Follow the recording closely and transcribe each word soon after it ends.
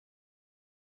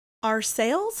Are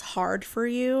sales hard for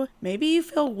you? Maybe you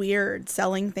feel weird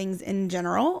selling things in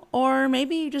general, or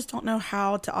maybe you just don't know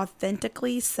how to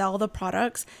authentically sell the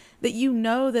products that you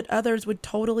know that others would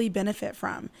totally benefit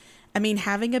from. I mean,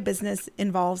 having a business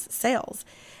involves sales.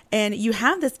 And you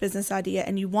have this business idea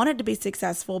and you want it to be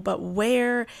successful, but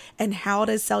where and how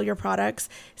to sell your products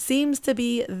seems to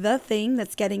be the thing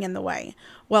that's getting in the way.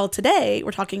 Well, today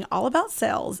we're talking all about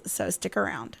sales, so stick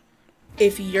around.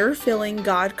 If you're feeling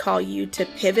God call you to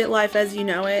pivot life as you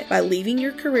know it by leaving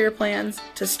your career plans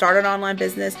to start an online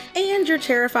business and you're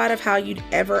terrified of how you'd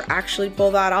ever actually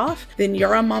pull that off, then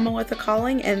you're a mama with a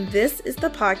calling and this is the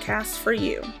podcast for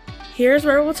you. Here's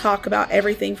where we'll talk about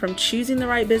everything from choosing the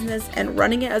right business and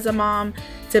running it as a mom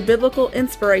to biblical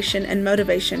inspiration and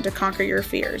motivation to conquer your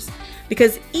fears.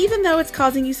 Because even though it's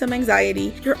causing you some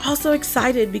anxiety, you're also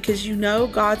excited because you know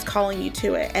God's calling you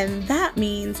to it. And that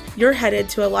means you're headed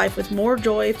to a life with more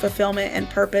joy, fulfillment, and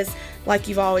purpose like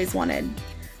you've always wanted.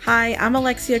 Hi, I'm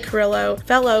Alexia Carrillo,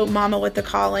 fellow mama with the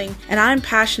calling, and I'm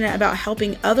passionate about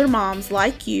helping other moms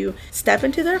like you step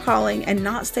into their calling and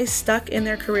not stay stuck in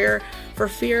their career for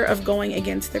fear of going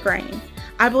against the grain.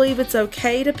 I believe it's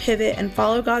okay to pivot and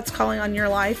follow God's calling on your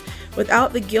life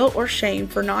without the guilt or shame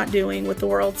for not doing what the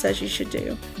world says you should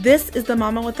do. This is the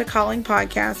Mama with the Calling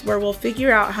podcast, where we'll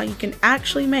figure out how you can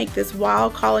actually make this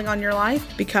wild calling on your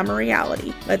life become a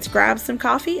reality. Let's grab some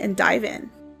coffee and dive in.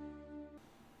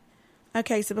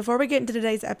 Okay, so before we get into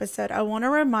today's episode, I want to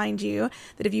remind you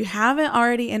that if you haven't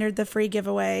already entered the free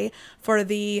giveaway for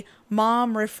the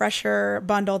Mom Refresher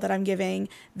bundle that I'm giving,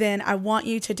 then I want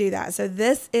you to do that. So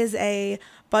this is a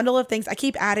bundle of things. I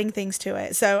keep adding things to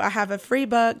it. So I have a free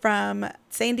book from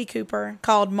Sandy Cooper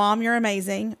called Mom, You're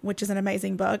Amazing, which is an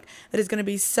amazing book that is going to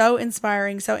be so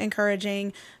inspiring, so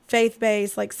encouraging,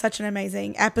 faith-based, like such an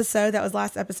amazing episode. That was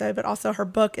last episode, but also her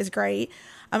book is great.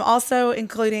 I'm also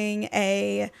including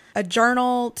a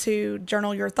journal to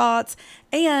journal your thoughts,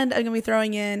 and I'm going to be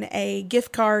throwing in a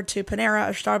gift card to Panera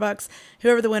or Starbucks.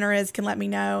 Whoever the winner is can let me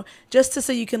know, just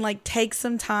so you can like take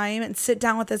some time and sit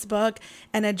down with this book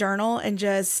and a journal and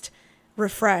just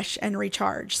refresh and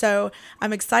recharge. So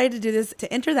I'm excited to do this.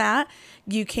 To enter that,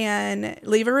 you can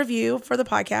leave a review for the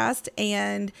podcast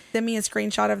and send me a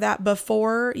screenshot of that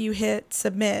before you hit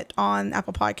submit on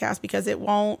Apple Podcasts, because it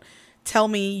won't tell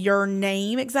me your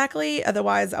name exactly.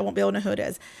 Otherwise, I won't be able to know who it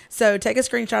is. So take a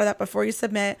screenshot of that before you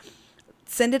submit.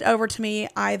 Send it over to me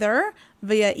either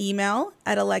via email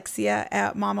at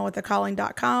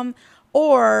alexia@mamawithacalling.com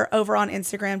or over on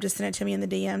Instagram. Just send it to me in the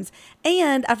DMs.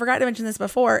 And I forgot to mention this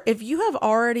before. If you have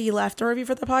already left a review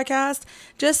for the podcast,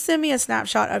 just send me a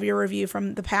snapshot of your review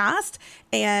from the past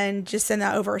and just send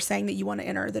that over saying that you want to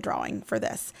enter the drawing for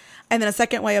this. And then a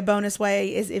second way, a bonus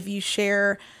way, is if you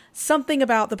share something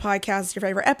about the podcast, your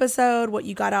favorite episode, what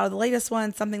you got out of the latest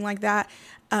one, something like that,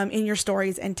 in your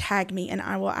stories, and tag me and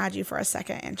I will add you for a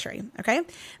second entry. Okay.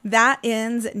 That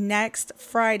ends next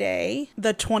Friday,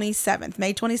 the 27th,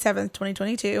 May 27th,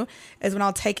 2022 is when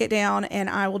I'll take it down and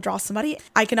I will draw somebody.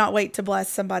 I cannot wait to bless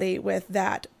somebody with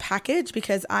that package,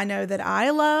 because I know that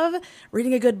I love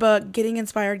reading a good book, getting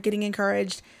inspired, getting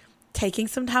encouraged, taking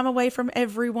some time away from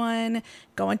everyone,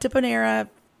 going to Panera,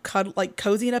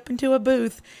 cozying up into a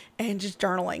booth and just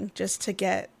journaling, just to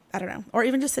get, I don't know, or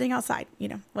even just sitting outside,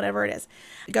 whatever it is.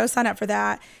 Go sign up for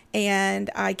that.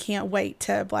 And I can't wait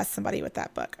to bless somebody with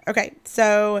that book. Okay,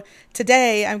 so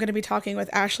today I'm going to be talking with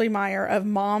Ashley Meyer of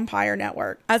Mompire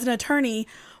Network. As an attorney,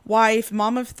 wife,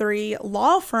 mom of three,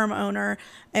 law firm owner,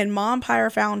 and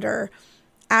Mompire founder,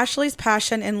 Ashley's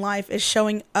passion in life is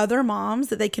showing other moms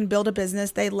that they can build a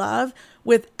business they love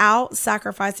without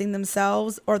sacrificing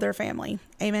themselves or their family.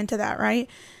 Amen to that, right?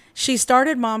 She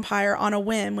started Mompire on a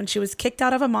whim when she was kicked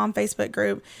out of a mom Facebook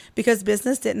group because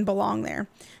business didn't belong there.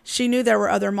 She knew there were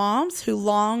other moms who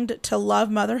longed to love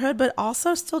motherhood, but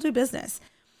also still do business.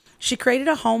 She created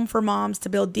a home for moms to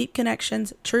build deep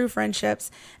connections, true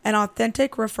friendships, and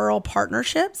authentic referral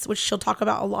partnerships, which she'll talk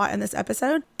about a lot in this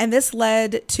episode. And this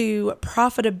led to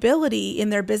profitability in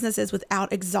their businesses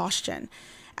without exhaustion.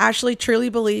 Ashley truly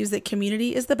believes that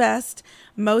community is the best,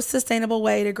 most sustainable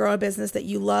way to grow a business that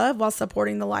you love while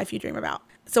supporting the life you dream about.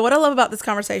 So what I love about this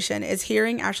conversation is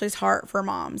hearing Ashley's heart for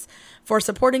moms, for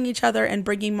supporting each other and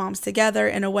bringing moms together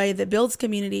in a way that builds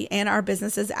community and our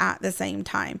businesses at the same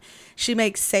time. She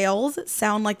makes sales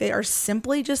sound like they are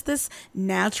simply just this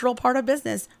natural part of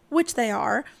business, which they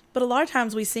are. But a lot of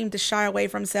times we seem to shy away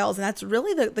from sales. And that's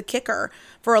really the kicker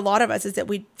for a lot of us, is that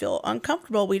we feel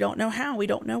uncomfortable. We don't know how, we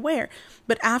don't know where.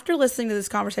 But after listening to this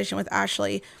conversation with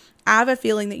Ashley, I have a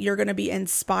feeling that you're going to be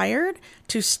inspired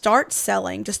to start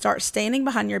selling, to start standing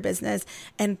behind your business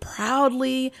and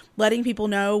proudly letting people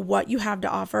know what you have to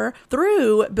offer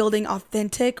through building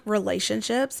authentic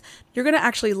relationships. You're going to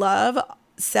actually love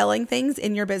selling things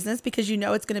in your business because you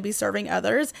know it's going to be serving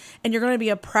others, and you're going to be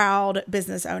a proud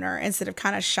business owner instead of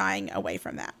kind of shying away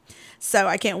from that. So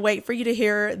I can't wait for you to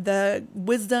hear the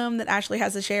wisdom that Ashley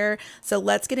has to share. So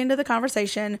let's get into the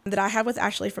conversation that I have with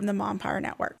Ashley from the Mompire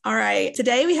Network. All right.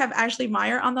 Today we have Ashley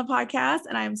Meyer on the podcast,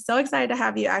 and I'm so excited to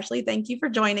have you, Ashley. Thank you for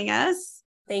joining us.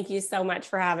 Thank you so much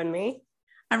for having me.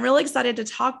 I'm really excited to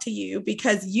talk to you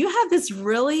because you have this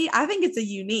really, I think it's a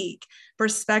unique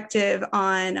perspective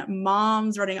on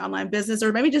moms running online business,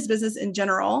 or maybe just business in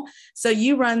general. So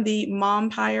you run the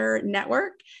Mompire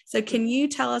Network. So can you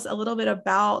tell us a little bit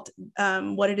about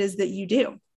what it is that you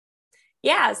do?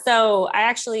 Yeah, so I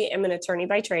actually am an attorney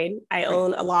by trade. I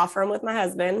own a law firm with my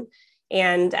husband.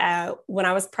 And when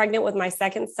I was pregnant with my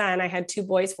second son, I had two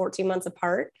boys 14 months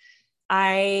apart.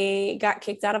 I got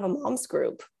kicked out of a mom's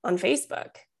group on Facebook.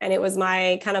 And it was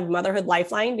my kind of motherhood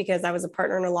lifeline because I was a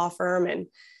partner in a law firm and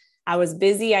I was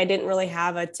busy. I didn't really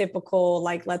have a typical,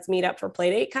 like, let's meet up for play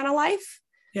date kind of life.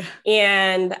 Yeah.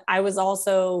 And I was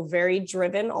also very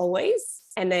driven always.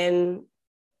 And then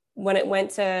when it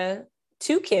went to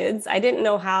two kids, I didn't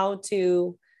know how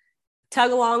to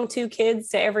tug along two kids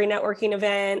to every networking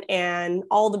event and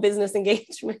all the business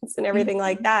engagements and everything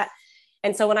like that.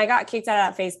 And so when I got kicked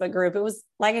out of that Facebook group, it was,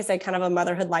 like I said, kind of a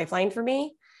motherhood lifeline for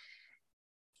me.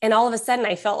 And all of a sudden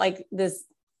I felt like this,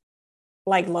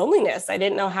 like, loneliness. I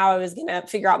didn't know how I was going to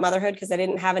figure out motherhood because I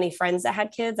didn't have any friends that had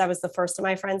kids. I was the first of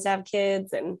my friends to have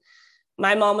kids, and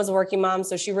my mom was a working mom.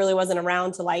 So she really wasn't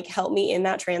around to like help me in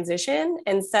that transition.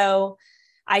 And so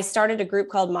I started a group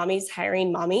called Mommy's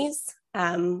Hiring Mommies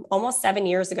almost 7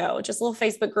 years ago, just a little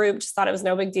Facebook group, just thought it was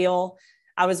no big deal.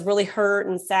 I was really hurt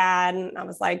and sad. And I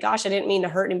was like, gosh, I didn't mean to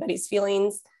hurt anybody's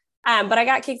feelings. But I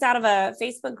got kicked out of a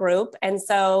Facebook group. And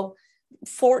so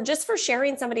for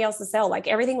sharing somebody else's sale, like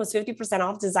everything was 50%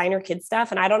 off designer kid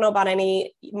stuff. And I don't know about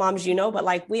any moms, but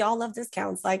like we all love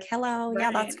discounts. Like, hello. Right.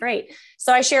 Yeah, that's great.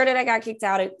 So I shared it. I got kicked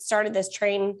out. It started this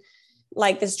train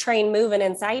moving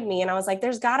inside me. And I was like,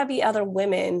 there's gotta be other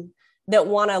women that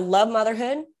want to love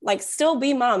motherhood, like still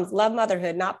be moms, love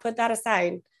motherhood, not put that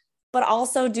aside, but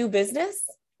also do business.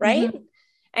 Right. Mm-hmm.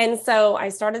 And so I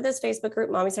started this Facebook group,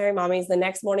 Mommy's Hiring Mommies. The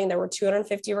next morning, there were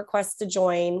 250 requests to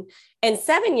join. And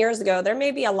 7 years ago, there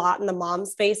may be a lot in the mom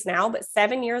space now, but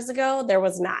 7 years ago, there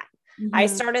was not. Mm-hmm. I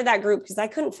started that group because I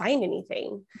couldn't find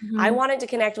anything. Mm-hmm. I wanted to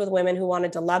connect with women who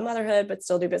wanted to love motherhood, but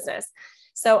still do business.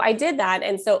 So I did that.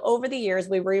 And so over the years,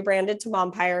 we rebranded to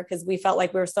Mompire because we felt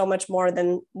like we were so much more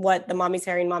than what the Mommy's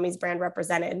Hiring Mommies brand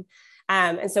represented.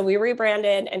 And so we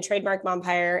rebranded and trademarked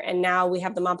Mompire. And now we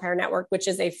have the Mompire Network, which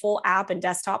is a full app and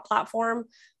desktop platform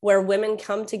where women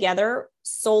come together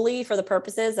solely for the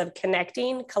purposes of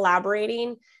connecting,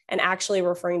 collaborating, and actually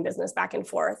referring business back and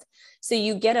forth. So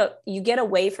you get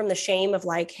away from the shame of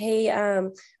like, hey,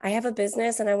 I have a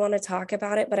business and I want to talk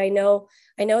about it, but I know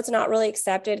it's not really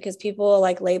accepted because people will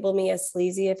like label me as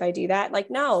sleazy if I do that. Like,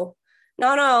 no.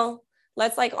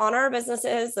 Let's like honor our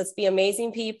businesses. Let's be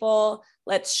amazing people.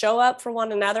 Let's show up for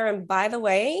one another. And by the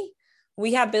way,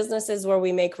 we have businesses where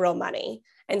we make real money.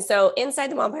 And so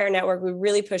inside the Mompire Network, we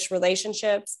really push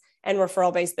relationships and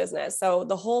referral-based business. So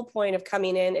the whole point of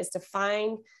coming in is to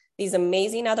find these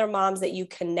amazing other moms that you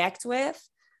connect with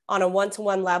on a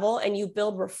one-to-one level, and you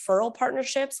build referral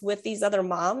partnerships with these other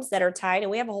moms that are tied.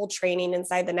 And we have a whole training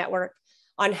inside the network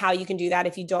on how you can do that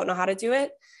if you don't know how to do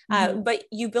it. Mm-hmm. But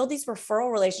you build these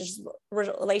referral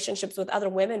relationships with other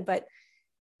women, but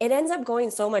it ends up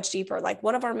going so much deeper. Like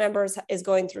one of our members is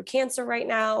going through cancer right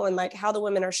now, and like how the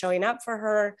women are showing up for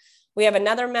her. We have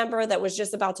another member that was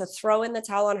just about to throw in the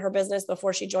towel on her business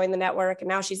before she joined the network. And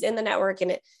now she's in the network,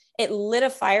 and it lit a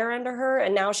fire under her.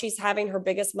 And now she's having her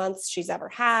biggest months she's ever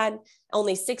had,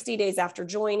 only 60 days after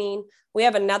joining. We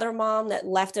have another mom that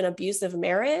left an abusive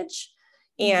marriage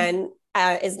and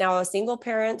is now a single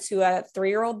parent to a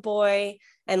 3-year-old boy,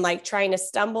 and like trying to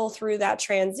stumble through that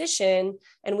transition.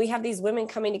 And we have these women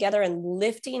coming together and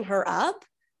lifting her up,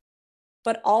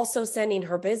 but also sending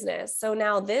her business. So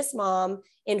now this mom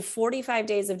in 45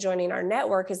 days of joining our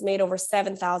network has made over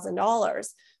 $7,000,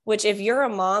 which if you're a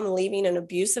mom leaving an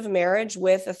abusive marriage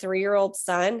with a 3-year-old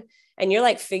son, and you're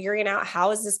like figuring out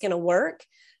how is this going to work,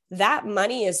 that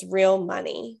money is real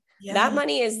money. Yeah. That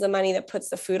money is the money that puts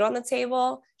the food on the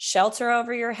table, shelter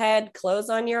over your head, clothes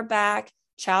on your back,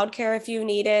 childcare if you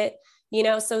need it.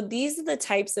 So these are the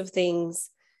types of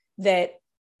things that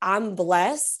I'm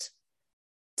blessed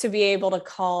to be able to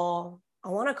call I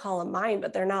want to call them mine,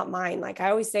 but they're not mine. Like I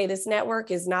always say, this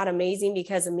network is not amazing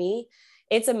because of me.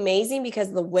 It's amazing because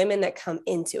of the women that come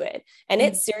into it. And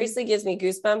it seriously gives me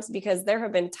goosebumps because there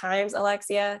have been times,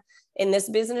 Alexia, in this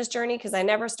business journey, because I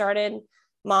never started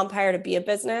Mompire to be a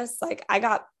business. Like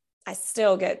I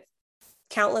still get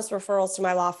countless referrals to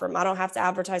my law firm. I don't have to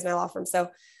advertise my law firm.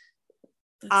 So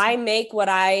I make what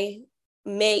I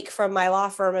make from my law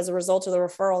firm as a result of the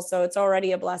referral. So it's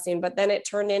already a blessing, but then it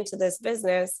turned into this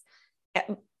business.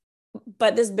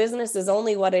 But this business is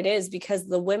only what it is because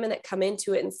the women that come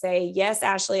into it and say, yes,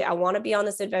 Ashley, I want to be on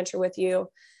this adventure with you,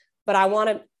 but I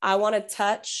want to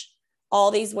touch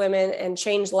all these women and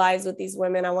change lives with these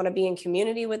women. I want to be in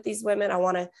community with these women. I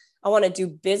want to do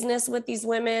business with these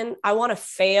women. I want to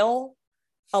fail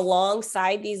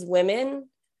alongside these women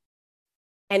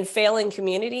and fail in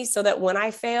community so that when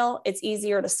I fail, it's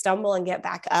easier to stumble and get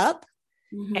back up.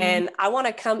 Mm-hmm. And I want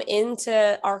to come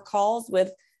into our calls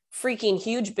with freaking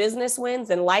huge business wins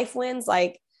and life wins.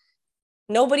 Like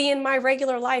nobody in my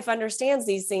regular life understands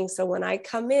these things. So when I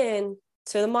come in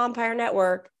to the Mompire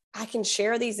Network, I can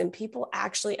share these and people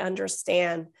actually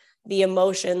understand the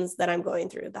emotions that I'm going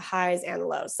through, the highs and the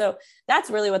lows. So that's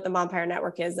really what the Mompire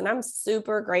Network is. And I'm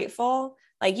super grateful.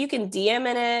 Like you can DM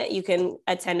in it, you can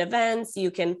attend events, you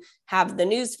can have the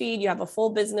news feed, you have a full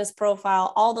business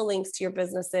profile, all the links to your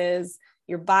businesses,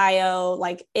 your bio,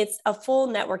 like it's a full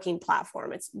networking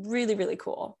platform. It's really, really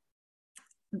cool.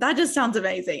 That just sounds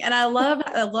amazing. And I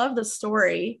love the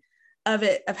story of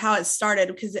it, of how it started,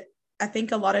 because I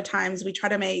think a lot of times we try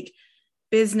to make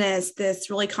business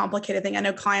this really complicated thing. I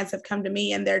know clients have come to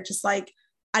me and they're just like,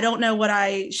 I don't know what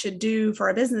I should do for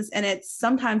a business. And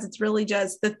sometimes it's really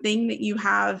just the thing that you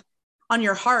have on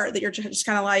your heart that you're just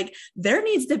kind of like, there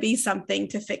needs to be something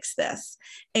to fix this.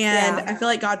 And I feel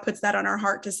like God puts that on our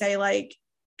heart to say like,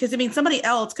 because I mean, somebody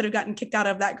else could have gotten kicked out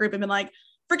of that group and been like,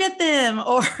 forget them,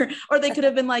 or they could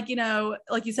have been like,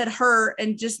 like you said, hurt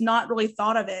and just not really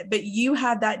thought of it. But you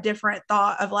had that different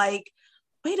thought of like,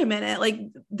 wait a minute, like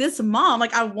this mom,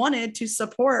 like I wanted to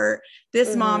support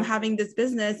this mom having this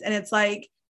business. And it's like,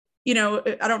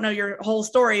 I don't know your whole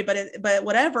story, but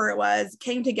whatever it was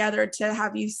came together to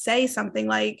have you say something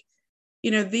like,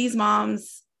 these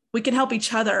moms, we can help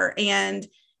each other. And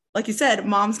like you said,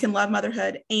 moms can love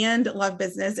motherhood and love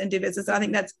business and do business. And I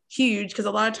think that's huge because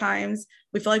a lot of times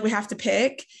we feel like we have to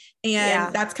pick.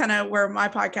 And that's kind of where my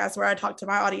podcast, where I talk to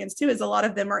my audience too, is a lot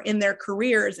of them are in their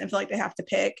careers and feel like they have to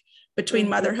pick between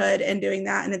motherhood and doing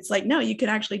that. And it's like, no, you can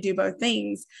actually do both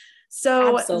things.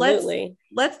 So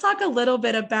let's talk a little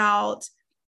bit about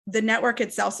the network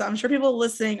itself. So I'm sure people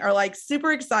listening are like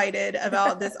super excited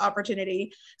about this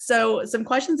opportunity. So some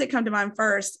questions that come to mind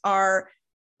first are,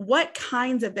 what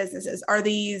kinds of businesses are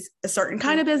these? A certain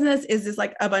kind of business? Is this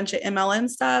like a bunch of MLM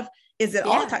stuff? Is it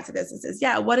all types of businesses?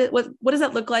 Yeah. What does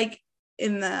that look like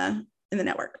in the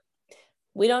network?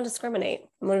 We don't discriminate.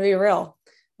 I'm going to be real.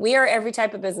 We are every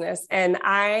type of business. And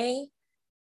I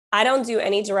don't do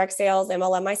any direct sales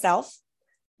MLM myself,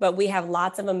 but we have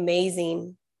lots of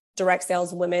amazing direct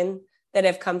sales women that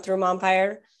have come through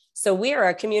Mompire. So we are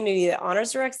a community that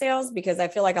honors direct sales because I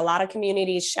feel like a lot of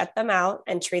communities shut them out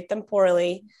and treat them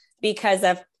poorly because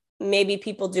of maybe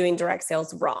people doing direct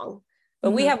sales wrong.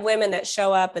 But we have women that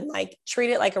show up and like treat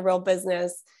it like a real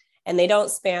business and they don't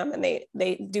spam and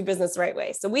they do business the right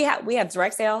way. So we have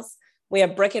direct sales. We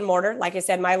have brick and mortar. Like I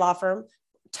said, my law firm,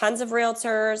 tons of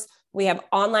realtors. We have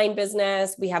online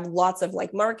business. We have lots of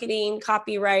like marketing,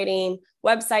 copywriting,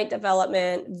 website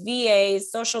development,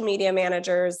 VAs, social media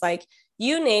managers, like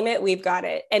you name it, we've got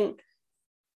it. And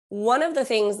one of the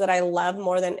things that I love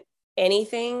more than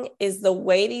anything is the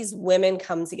way these women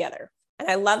come together. And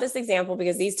I love this example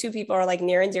because these two people are like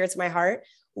near and dear to my heart.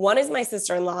 One is my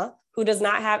sister-in-law who does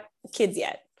not have kids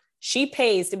yet. She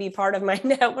pays to be part of my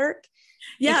network.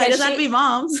 Yeah, it doesn't have to be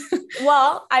moms.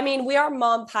 Well, I mean, we are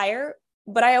Mompire,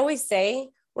 but I always say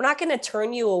we're not going to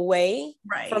turn you away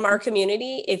from our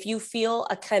community if you feel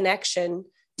a connection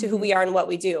to who we are and what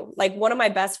we do. Like one of my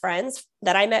best friends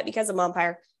that I met because of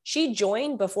Mompire, she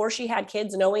joined before she had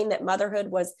kids, knowing that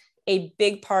motherhood was a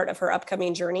big part of her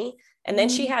upcoming journey. And then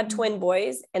she had twin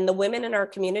boys, and the women in our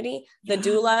community, the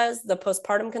doulas, the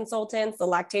postpartum consultants, the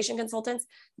lactation consultants,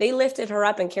 they lifted her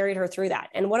up and carried her through that.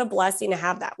 And what a blessing to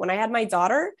have that. When I had my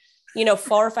daughter, 4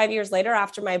 or 5 years later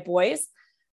after my boys,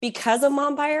 because of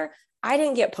Mompire, I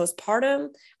didn't get postpartum.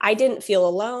 I didn't feel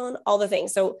alone, all the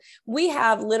things. So we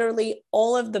have literally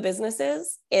all of the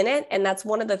businesses in it. And that's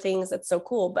one of the things that's so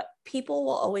cool. But people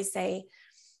will always say,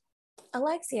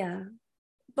 Alexia,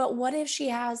 but what if she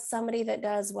has somebody that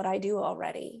does what I do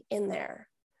already in there?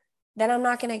 Then I'm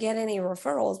not going to get any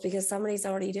referrals because somebody's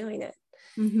already doing it.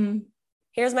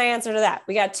 Here's my answer to that.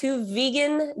 We got 2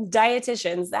 vegan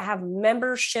dietitians that have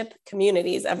membership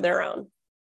communities of their own.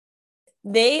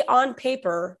 They, on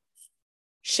paper,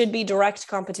 should be direct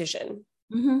competition.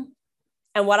 Mm-hmm.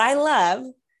 And what I love,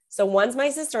 so one's my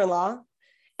sister-in-law,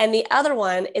 and the other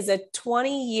one is a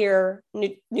 20-year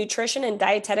nutrition and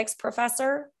dietetics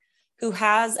professor who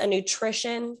has a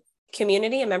nutrition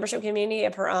community, a membership community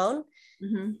of her own.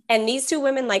 Mm-hmm. And these 2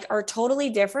 women like are totally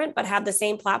different, but have the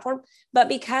same platform. But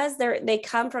because they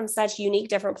come from such unique,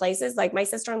 different places, like my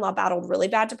sister-in-law battled really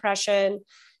bad depression.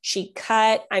 She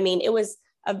cut, I mean, it was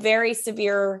a very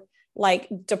severe, like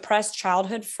depressed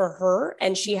childhood for her.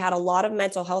 And she had a lot of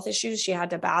mental health issues she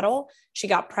had to battle. She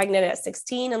got pregnant at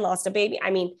 16 and lost a baby. I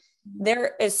mean,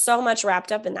 there is so much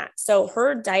wrapped up in that. So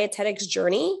her dietetics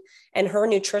journey and her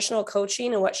nutritional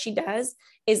coaching and what she does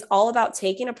is all about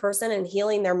taking a person and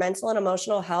healing their mental and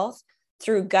emotional health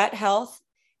through gut health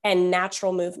and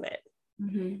natural movement.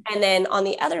 Mm-hmm. And then on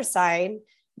the other side,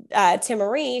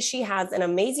 Timmerie, she has an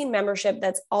amazing membership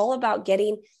that's all about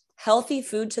getting healthy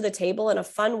food to the table in a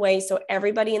fun way so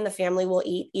everybody in the family will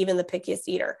eat, even the pickiest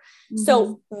eater. Mm-hmm.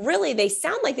 So really, they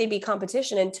sound like they'd be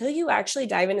competition until you actually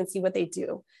dive in and see what they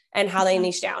do and how they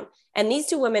niche down. And these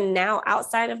 2 women now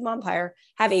outside of Mompire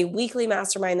have a weekly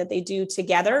mastermind that they do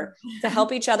together to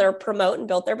help each other promote and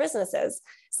build their businesses.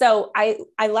 So I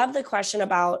love the question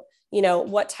about, you know,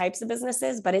 what types of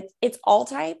businesses, but it's all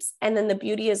types. And then the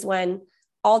beauty is when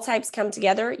all types come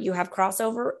together, you have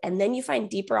crossover, and then you find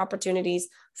deeper opportunities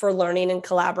for learning and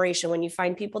collaboration when you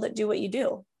find people that do what you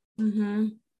do. Mm-hmm.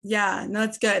 Yeah, no,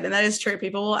 that's good. And that is true.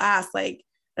 People will ask, like,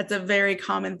 that's a very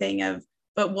common thing of,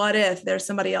 but what if there's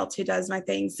somebody else who does my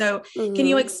thing? So can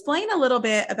you explain a little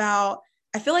bit about,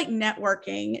 I feel like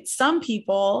networking, some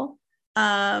people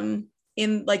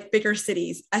in like bigger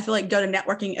cities, I feel like go to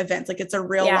networking events, like it's a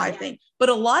real life thing, but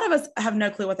a lot of us have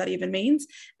no clue what that even means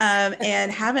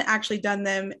and haven't actually done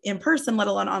them in person, let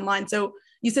alone online. So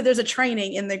you said there's a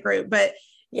training in the group, but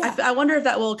I wonder if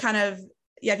that will kind of,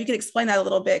 if you could explain that a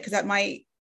little bit, because that might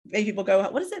make people go,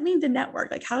 what does it mean to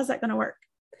network? Like, how is that going to work?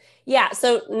 Yeah.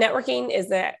 So networking is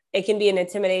that it can be an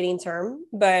intimidating term,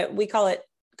 but we call it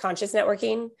conscious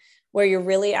networking, where you're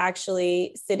really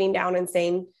actually sitting down and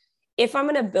saying, if I'm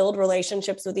going to build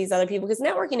relationships with these other people, because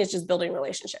networking is just building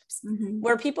relationships. Mm-hmm.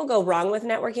 Where people go wrong with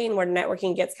networking, where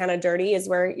networking gets kind of dirty, is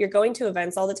where you're going to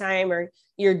events all the time, or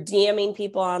you're DMing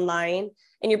people online,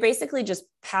 and you're basically just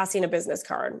passing a business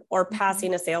card or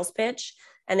passing a sales pitch,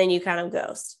 and then you kind of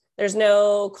ghost. There's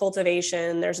no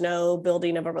cultivation, there's no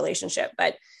building of a relationship.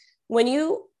 But when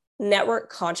you network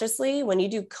consciously, when you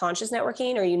do conscious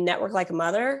networking, or you network like a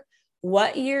mother,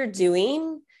 what you're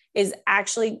doing is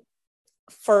actually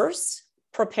first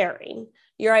preparing.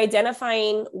 You're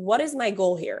identifying, what is my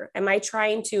goal here? Am I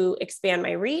trying to expand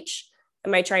my reach?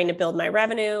 Am I trying to build my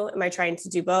revenue? Am I trying to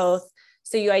do both?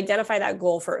 So you identify that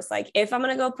goal first. Like, if I'm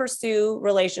going to go pursue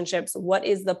relationships, what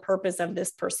is the purpose of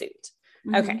this pursuit?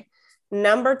 Mm-hmm. Okay.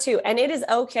 Number 2, and it is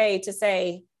okay to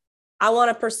say, I want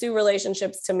to pursue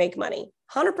relationships to make money.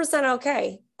 100%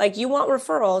 okay. Like, you want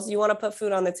referrals, you want to put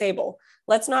food on the table.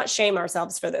 Let's not shame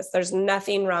ourselves for this. There's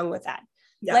nothing wrong with that.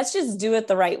 Yeah. Let's just do it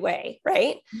the right way,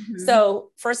 right? Mm-hmm. So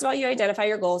first of all, you identify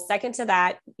your goals. Second to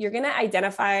that, you're going to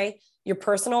identify your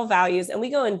personal values. And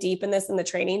we go in deep in this in the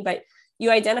training, but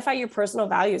you identify your personal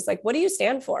values. Like, what do you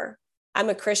stand for? I'm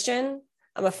a Christian.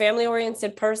 I'm a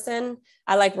family-oriented person.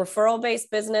 I like referral-based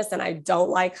business, and I don't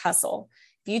like hustle.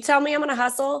 If you tell me I'm going to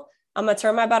hustle, I'm going to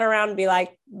turn my butt around and be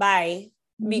like, bye,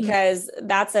 because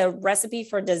that's a recipe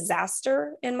for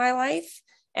disaster in my life.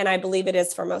 And I believe it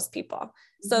is for most people.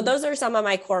 So those are some of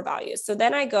my core values. So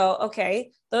then I go,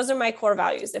 okay, those are my core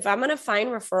values. If I'm going to find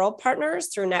referral partners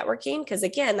through networking, because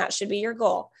again, that should be your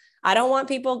goal. I don't want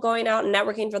people going out and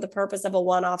networking for the purpose of a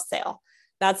one-off sale.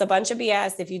 That's a bunch of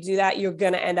BS. If you do that, you're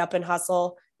going to end up in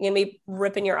hustle. You're going to be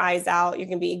ripping your eyes out. You're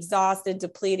going to be exhausted,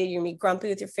 depleted. You're going to be grumpy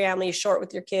with your family, short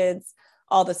with your kids,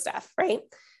 all the stuff, right?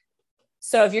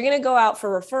 So if you're going to go out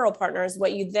for referral partners,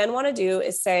 what you then want to do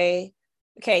is say,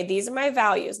 okay, these are my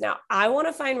values. Now, I want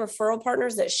to find referral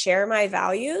partners that share my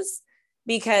values,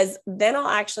 because then I'll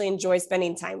actually enjoy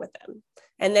spending time with them.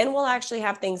 And then we'll actually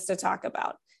have things to talk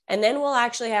about. And then we'll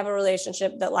actually have a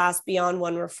relationship that lasts beyond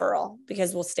one referral,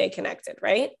 because we'll stay connected,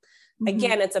 right? Mm-hmm.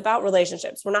 Again, it's about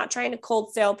relationships. We're not trying to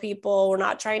cold sell people. We're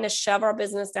not trying to shove our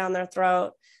business down their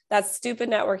throat. That's stupid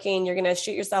networking. You're going to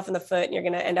shoot yourself in the foot, and you're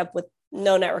going to end up with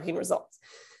no networking results.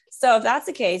 So if that's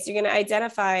the case, you're going to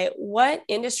identify what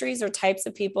industries or types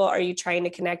of people are you trying to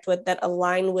connect with that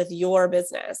align with your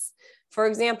business. For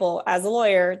example, as a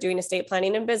lawyer doing estate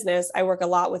planning and business, I work a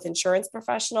lot with insurance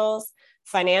professionals,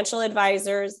 financial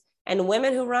advisors, and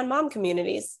women who run mom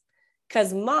communities,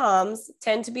 because moms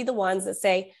tend to be the ones that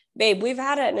say, babe, we've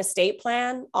had an estate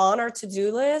plan on our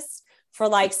to-do list for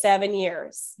like 7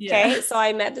 years. Yeah. Okay. So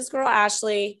I met this girl,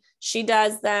 Ashley. She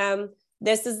does them.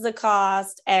 This is the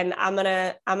cost. And I'm going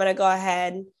to go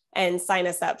ahead and sign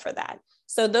us up for that.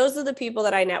 So those are the people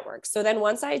that I network. So then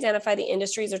once I identify the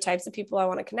industries or types of people I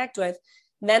want to connect with,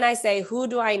 then I say, who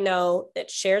do I know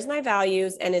that shares my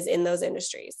values and is in those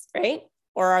industries, right?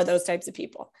 Or are those types of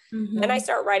people? Mm-hmm. Then I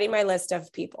start writing my list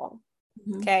of people.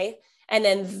 Mm-hmm. Okay. And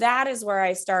then that is where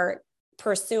I start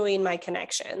pursuing my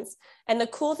connections. And the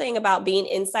cool thing about being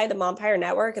inside the Mompire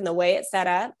Network and the way it's set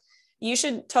up, you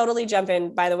should totally jump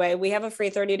in. By the way, we have a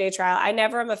free 30-day trial. I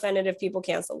never am offended if people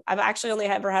cancel. I've actually only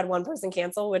ever had one person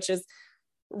cancel, which is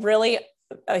really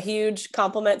a huge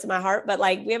compliment to my heart. But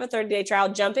like, we have a 30-day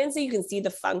trial. Jump in so you can see the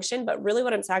function. But really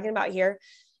what I'm talking about here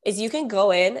is you can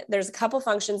go in. There's a couple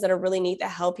functions that are really neat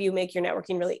that help you make your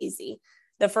networking really easy.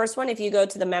 The first one, if you go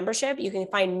to the membership, you can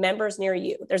find members near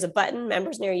you. There's a button,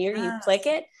 members near you. You click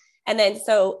it. And then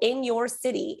so in your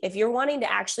city, if you're wanting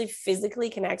to actually physically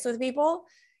connect with people,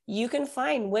 you can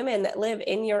find women that live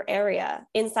in your area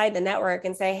inside the network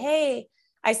and say, hey,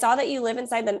 I saw that you live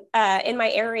inside in my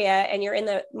area and you're in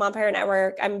the Mompire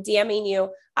Network. I'm DMing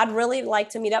you. I'd really like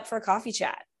to meet up for a coffee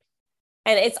chat.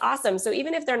 And it's awesome. So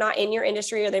even if they're not in your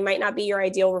industry or they might not be your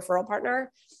ideal referral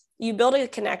partner, you build a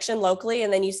connection locally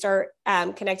and then you start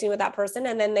connecting with that person.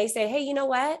 And then they say, hey, you know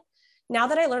what? Now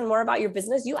that I learned more about your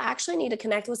business, you actually need to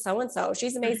connect with so-and-so.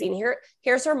 She's amazing.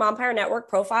 Here's her Mompire Network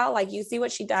profile. Like, you see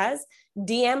what she does,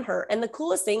 DM her. And the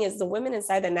coolest thing is the women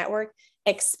inside the network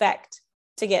expect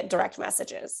to get direct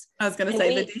messages. I was going to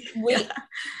say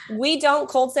we don't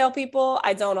cold sale people.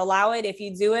 I don't allow it. If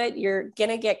you do it, you're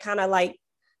going to get kind of like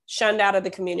shunned out of the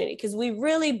community, because we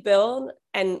really build,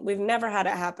 and we've never had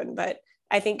it happen, but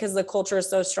I think because the culture is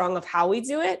so strong of how we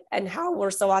do it and how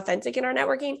we're so authentic in our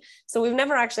networking. So we've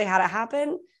never actually had it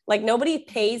happen. Like, nobody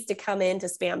pays to come in to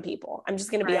spam people. I'm just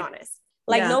going to be honest.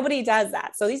 Like, nobody does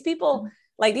that. So these people,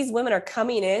 like, these women are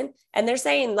coming in and they're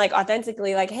saying, like,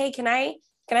 authentically, like, hey, can I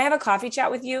have a coffee chat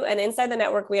with you? And inside the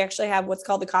network, we actually have what's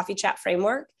called the coffee chat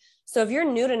framework. So if you're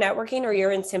new to networking or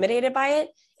you're intimidated by it,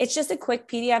 it's just a quick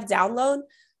PDF download.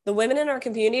 The women in our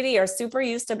community are super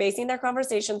used to basing their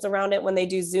conversations around it when they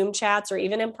do Zoom chats or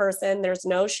even in person. There's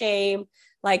no shame.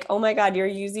 Like, oh my God, you're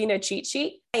using a cheat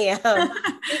sheet? I am,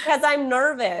 because I'm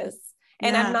nervous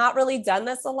and I've not really done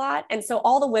this a lot. And so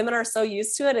all the women are so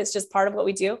used to it. It's just part of what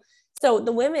we do. So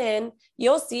the women,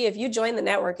 you'll see if you join the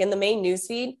network in the main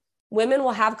newsfeed, women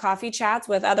will have coffee chats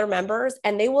with other members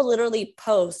and they will literally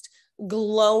post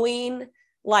glowing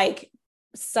like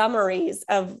summaries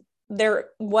of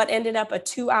what ended up a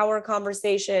 2-hour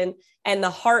conversation and the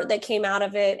heart that came out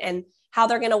of it and how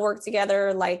they're going to work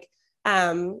together. Like,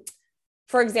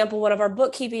 for example, one of our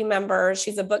bookkeeping members,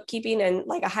 she's a bookkeeping and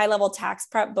like a high-level tax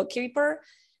prep bookkeeper.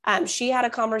 She had a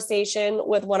conversation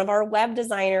with one of our web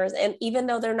designers. And even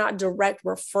though they're not direct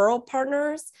referral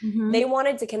partners, they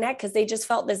wanted to connect because they just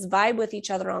felt this vibe with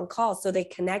each other on calls. So they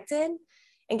connected.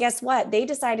 And guess what? They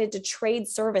decided to trade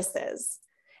services.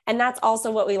 And that's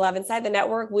also what we love inside the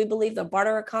network. We believe the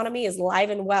barter economy is live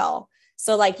and well.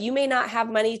 So like, you may not have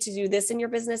money to do this in your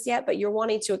business yet, but you're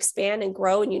wanting to expand and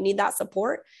grow and you need that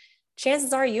support.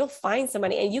 Chances are you'll find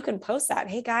somebody and you can post that.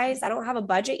 Hey guys, I don't have a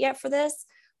budget yet for this,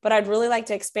 but I'd really like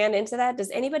to expand into that.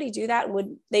 Does anybody do that?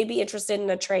 Would they be interested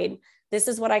in a trade? This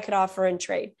is what I could offer in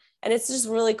trade. And it's just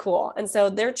really cool. And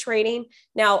so they're trading.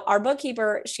 Now, our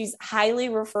bookkeeper, she's highly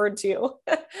referred to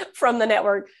from the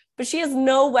network, but she has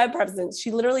no web presence. She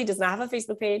literally does not have a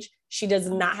Facebook page. She does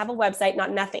not have a website,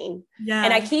 nothing. Yeah.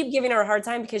 And I keep giving her a hard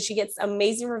time because she gets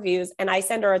amazing reviews and I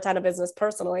send her a ton of business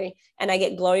personally and I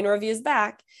get glowing reviews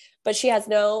back, but she has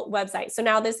no website. So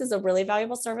now this is a really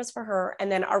valuable service for her.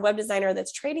 And then our web designer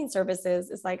that's trading services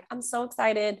is like, I'm so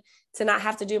excited to not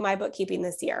have to do my bookkeeping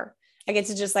this year. I get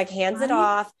to just like hands it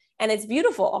off and it's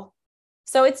beautiful.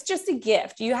 So it's just a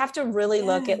gift. You have to really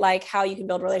look at like how you can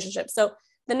build relationships. So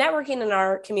the networking in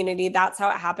our community, that's how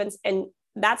it happens. And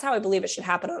that's how I believe it should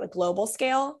happen on a global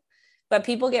scale. But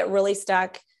people get really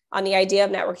stuck on the idea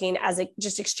of networking as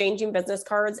just exchanging business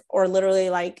cards or literally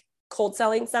like cold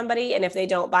selling somebody. And if they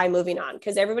don't buy, moving on,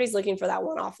 because everybody's looking for that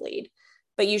one-off lead.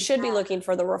 But you should be looking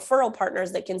for the referral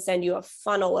partners that can send you a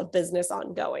funnel of business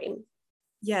ongoing.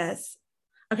 Yes.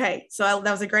 Okay. So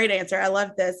that was a great answer. I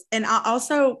love this. And I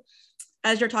also,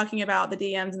 as you're talking about the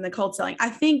DMs and the cold selling, I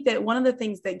think that one of the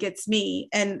things that gets me,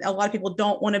 and a lot of people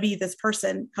don't want to be this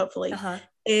person, hopefully,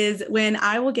 is when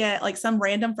I will get like some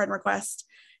random friend request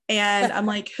and I'm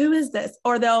like, who is this?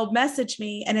 Or they'll message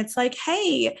me and it's like,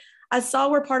 hey, I saw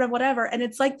we're part of whatever. And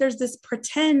it's like, there's this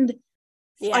pretend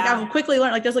like I've quickly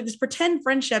learned, like there's like this pretend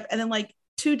friendship, and then like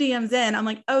 2 DMs in, I'm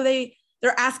like, oh,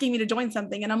 they're asking me to join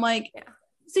something, and I'm like,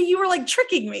 so you were like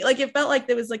tricking me. Like it felt like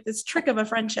there was like this trick of a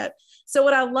friendship. So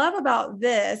what I love about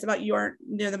this, about your,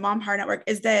 the Mom Power Network,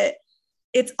 is that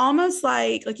it's almost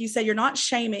like you said, you're not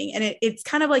shaming, and it's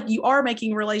kind of like you are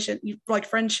making like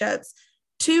friendships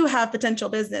to have potential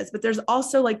business, but there's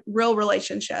also like real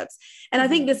relationships. And I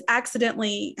think this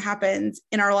accidentally happens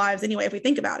in our lives anyway, if we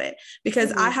think about it,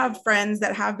 because I have friends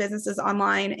that have businesses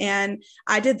online, and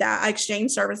I did that. I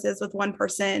exchanged services with one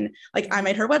person. Like I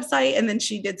made her website, and then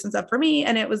she did some stuff for me.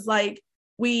 And it was like,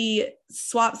 we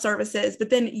swap services, but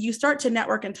then you start to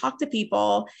network and talk to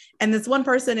people. And this one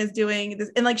person is doing this,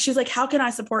 and like, she's like, how can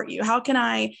I support you? How can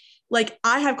I, like,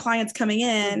 I have clients coming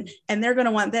in and they're going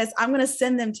to want this. I'm going to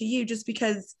send them to you just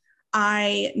because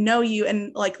I know you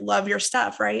and like love your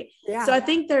stuff. Right. Yeah. So I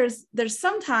think there's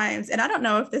sometimes, and I don't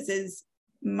know if this is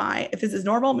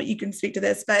normal, but you can speak to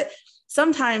this, but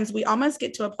sometimes we almost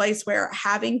get to a place where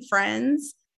having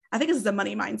friends, I think this is a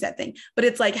money mindset thing, but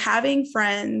it's like having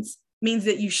friends means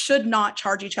that you should not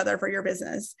charge each other for your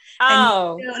business.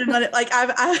 Oh, and, like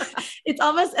it's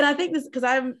almost, and I think this, because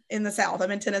I'm in the South,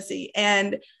 I'm in Tennessee,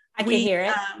 and I can hear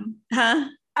it.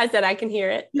 I said, I can hear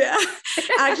it. Yeah.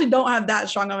 I actually don't have that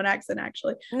strong of an accent,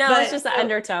 actually. No, but it's just an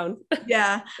undertone.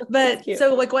 Yeah. But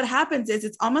so like what happens is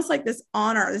it's almost like this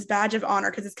honor, this badge of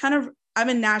honor, because it's kind of, I'm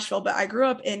in Nashville, but I grew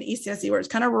up in East Tennessee, where it's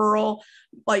kind of rural,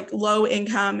 like low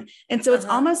income. And so it's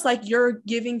almost like you're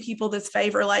giving people this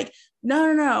favor, like,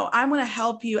 no, I'm going to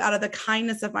help you out of the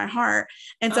kindness of my heart.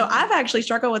 And so I've actually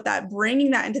struggled with that,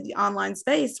 bringing that into the online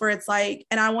space, where it's like,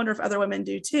 and I wonder if other women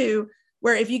do too,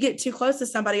 where if you get too close to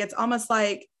somebody, it's almost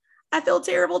like, I feel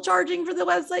terrible charging for the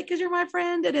website because you're my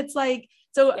friend. And it's like,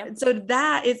 so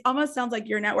that is almost sounds like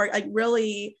your network, like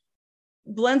really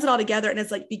blends it all together. And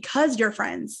it's like, because you're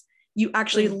friends, you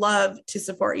actually love to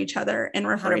support each other and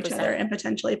refer 100%. Each other and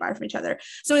potentially buy from each other.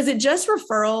 So is it just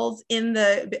referrals do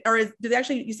they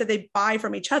actually, you said they buy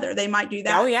from each other? They might do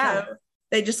that. Oh yeah. So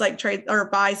they just like trade or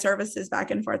buy services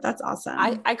back and forth. That's awesome.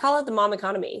 I call it the mom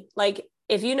economy. Like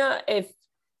if you've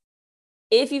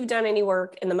done any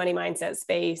work in the money mindset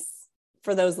space,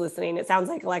 for those listening, it sounds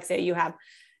like, Alexia, you have.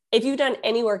 If you've done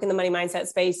any work in the money mindset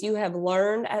space, you have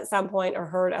learned at some point or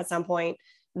heard at some point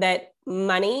that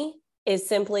money is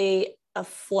simply a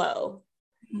flow,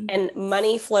 and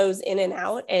money flows in and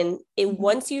out. And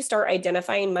once you start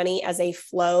identifying money as a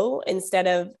flow instead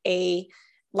of a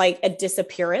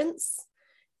disappearance,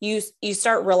 you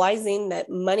start realizing that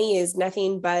money is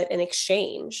nothing but an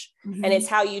exchange, and it's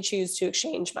how you choose to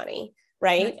exchange money.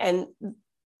 Right. And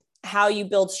how you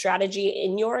build strategy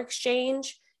in your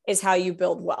exchange is how you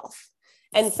build wealth.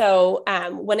 And so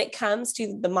when it comes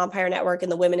to the Mom Power Network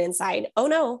and the women inside,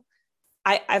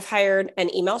 I've hired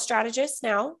an email strategist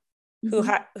now who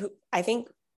I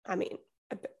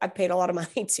paid a lot of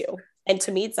money to, and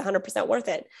to me, it's 100% worth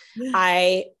it. Yeah.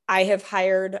 I have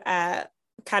hired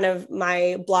kind of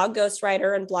my blog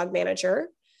ghostwriter and blog manager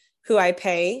who I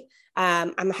pay.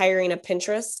 I'm hiring a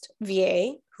Pinterest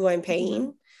VA who I'm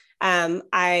paying.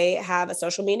 I have a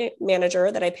social media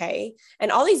manager that I pay,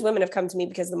 and all these women have come to me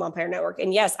because of the Mom Power Network.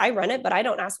 And yes, I run it, but I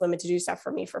don't ask women to do stuff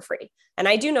for me for free. And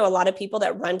I do know a lot of people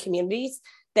that run communities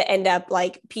that end up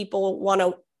like, people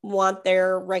want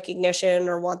their recognition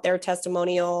or want their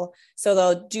testimonial. So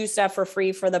they'll do stuff for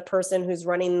free for the person who's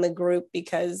running the group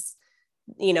because,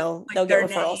 they'll get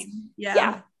referrals.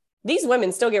 Yeah. These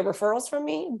women still get referrals from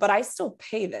me, but I still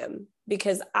pay them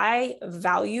because I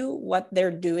value what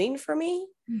they're doing for me.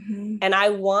 And I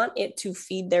want it to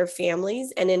feed their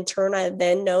families. And in turn, I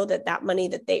then know that money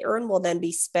that they earn will then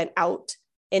be spent out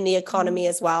in the economy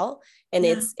as well. And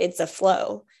it's a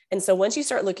flow. And so once you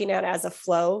start looking at it as a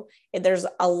flow, there's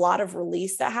a lot of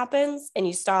release that happens, and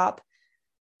you stop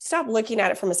looking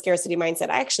at it from a scarcity mindset.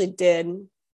 I actually did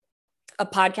a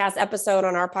podcast episode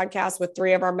on our podcast with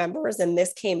 3 of our members, and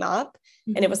this came up,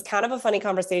 and it was kind of a funny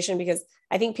conversation because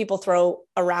I think people throw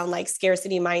around like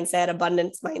scarcity mindset,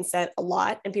 abundance mindset a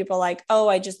lot. And people are like, oh,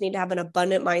 I just need to have an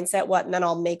abundant mindset. And then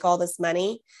I'll make all this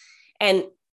money. And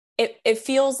it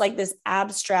feels like this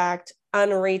abstract,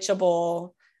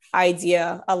 unreachable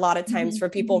idea a lot of times for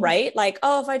people, right? Like,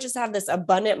 oh, if I just have this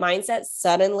abundant mindset,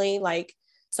 suddenly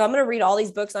so I'm going to read all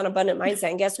these books on abundant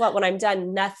mindset. And guess what? When I'm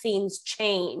done, nothing's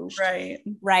changed.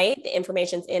 Right. The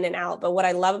information's in and out. But what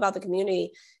I love about the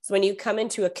community is when you come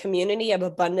into a community of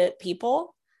abundant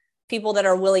people that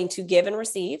are willing to give and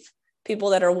receive,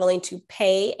 people that are willing to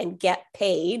pay and get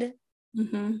paid,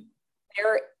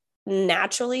 they're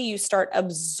naturally, you start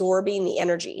absorbing the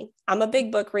energy. I'm a big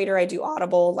book reader. I do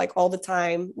Audible like all the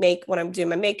time, when I'm doing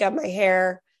my makeup, my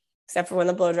hair, except for when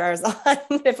the blow dryer is on.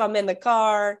 If I'm in the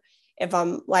car, if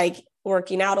I'm like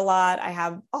working out a lot, I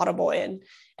have Audible in.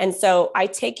 And so I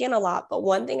take in a lot. But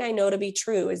one thing I know to be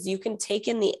true is you can take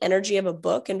in the energy of a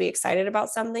book and be excited about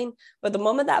something. But the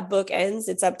moment that book ends,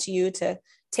 it's up to you to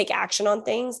take action on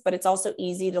things. But it's also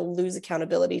easy to lose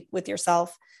accountability with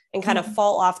yourself and kind of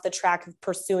fall off the track of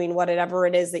pursuing whatever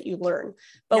it is that you learn.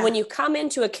 But when you come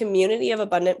into a community of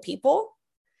abundant people,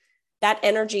 that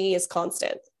energy is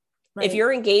constant. Right. If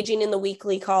you're engaging in the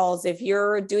weekly calls, if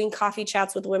you're doing coffee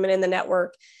chats with women in the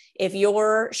network, if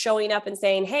you're showing up and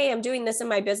saying, hey, I'm doing this in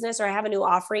my business, or I have a new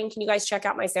offering, can you guys check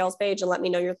out my sales page and let me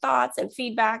know your thoughts and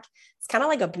feedback? It's kind of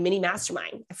like a mini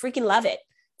mastermind. I freaking love it.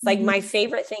 It's like my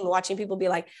favorite thing, watching people be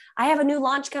like, I have a new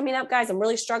launch coming up, guys. I'm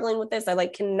really struggling with this. I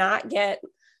like cannot get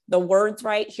the words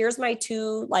right. Here's my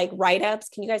 2 like write-ups.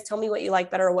 Can you guys tell me what you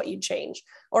like better or what you'd change?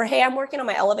 Or, hey, I'm working on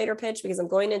my elevator pitch because I'm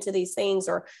going into these things,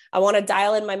 or I want to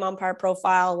dial in my Mompire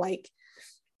profile. Like,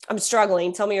 I'm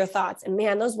struggling. Tell me your thoughts. And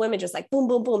man, those women just like, boom,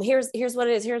 boom, boom. Here's what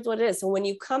it is. Here's what it is. So when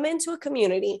you come into a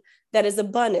community that is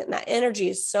abundant and that energy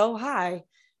is so high,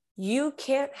 you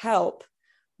can't help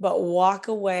but walk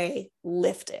away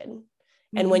lifted.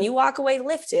 And when you walk away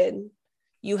lifted,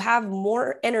 you have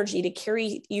more energy to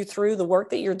carry you through the work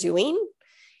that you're doing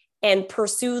and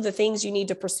pursue the things you need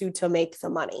to pursue to make the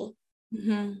money.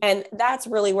 And that's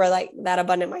really where like that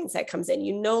abundant mindset comes in.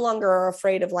 You no longer are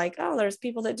afraid of like, oh, there's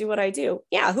people that do what I do.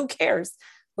 Yeah. Who cares?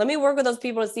 Let me work with those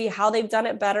people to see how they've done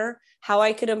it better, how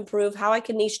I could improve, how I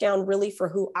could niche down really for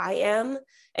who I am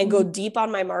and go deep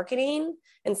on my marketing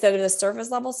instead of the surface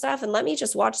level stuff. And let me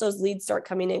just watch those leads start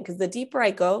coming in. Because the deeper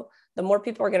I go, the more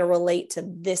people are going to relate to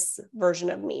this version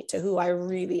of me, to who I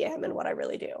really am and what I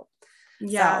really do.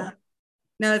 Yeah. So.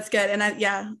 No, that's good. And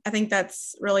I think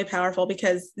that's really powerful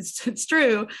because it's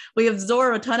true. We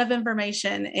absorb a ton of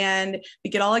information and we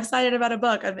get all excited about a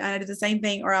book. I did the same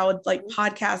thing, or I would like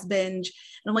podcast binge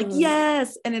and I'm like,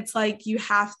 yes. And it's like, you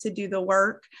have to do the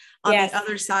work on the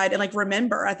other side. And like,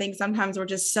 remember, I think sometimes we're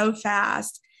just so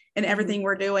fast in everything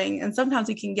we're doing. And sometimes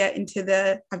we can get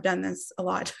into I've done this a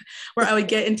lot, where I would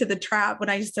get into the trap when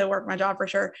I used to work my job for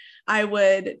sure. I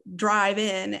would drive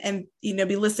in and,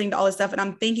 be listening to all this stuff. And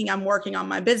I'm thinking I'm working on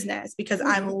my business because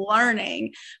I'm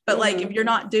learning, but like, if you're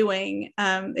not doing,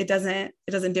 it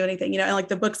doesn't do anything, and like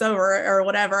the book's over or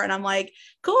whatever. And I'm like,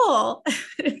 cool.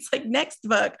 It's like next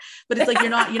book, but it's like, you're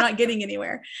not getting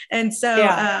anywhere. And so,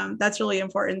 that's really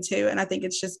important too. And I think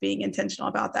it's just being intentional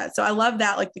about that. So I love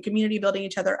that, like the community building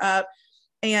each other up.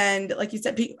 And like you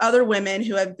said, other women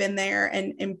who have been there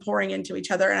and pouring into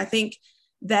each other. And I think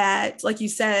that, like you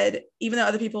said, even though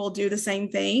other people will do the same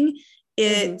thing,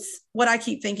 it's what I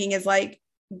keep thinking is like,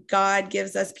 God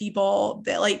gives us people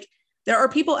that like, there are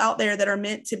people out there that are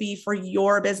meant to be for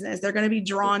your business. They're going to be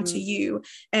drawn to you.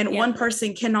 And one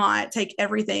person cannot take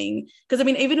everything. Because I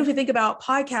mean, even if we think about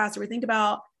podcasts, or we think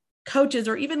about coaches,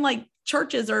 or even like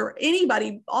churches or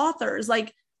anybody, authors,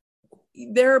 like,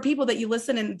 there are people that you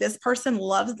listen and this person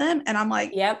loves them. And I'm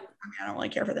like, I don't really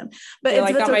care for them, but it's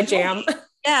like not my jam.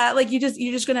 Yeah. Like you're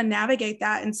just going to navigate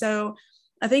that. And so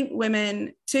I think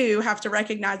women too have to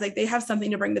recognize like they have something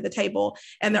to bring to the table.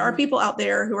 And there are people out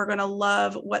there who are going to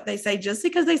love what they say just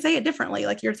because they say it differently.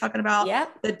 Like you're talking about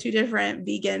the 2 different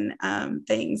vegan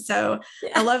things. So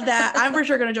I love that. I'm for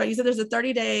sure going to join. You said there's a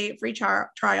 30-day free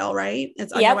trial, right?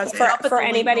 It's on your website. For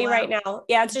anybody right now.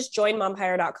 Yeah. It's just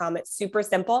joinmompire.com. It's super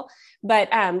simple, but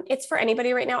it's for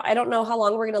anybody right now. I don't know how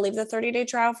long we're going to leave the 30-day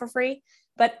trial for free,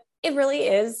 but it really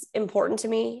is important to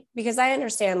me because I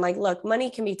understand, like, look,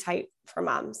 money can be tight for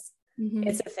moms.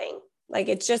 It's a thing. Like,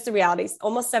 it's just the reality.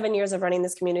 Almost 7 years of running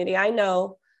this community. I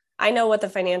know what the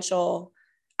financial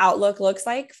outlook looks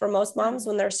like for most moms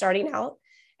when they're starting out,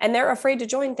 and they're afraid to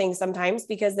join things sometimes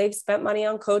because they've spent money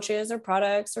on coaches or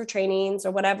products or trainings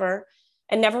or whatever,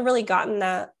 and never really gotten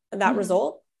that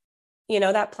result,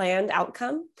 that planned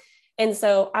outcome. And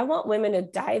so I want women to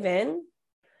dive in.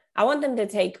 I want them to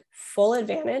take full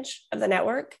advantage of the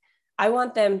network. I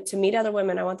want them to meet other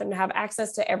women. I want them to have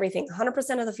access to everything,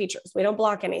 100% of the features. We don't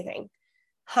block anything,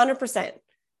 100%.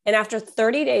 And after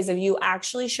 30 days of you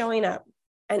actually showing up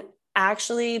and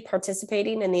actually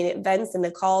participating in the events and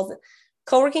the calls,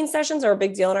 co-working sessions are a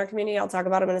big deal in our community. I'll talk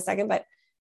about them in a second. But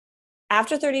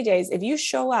after 30 days, if you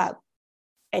show up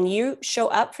and you show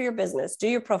up for your business, do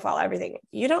your profile, everything,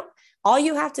 all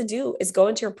you have to do is go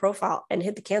into your profile and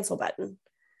hit the cancel button.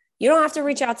 You don't have to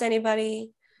reach out to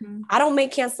anybody. I don't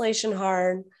make cancellation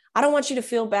hard. I don't want you to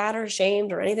feel bad or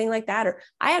ashamed or anything like that. Or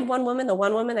I had the one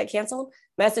woman that canceled,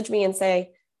 message me and say,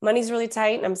 money's really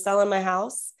tight and I'm selling my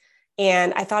house.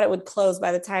 And I thought it would close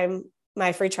by the time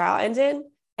my free trial ended,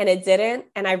 and it didn't.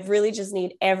 And I really just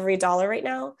need every dollar right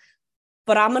now.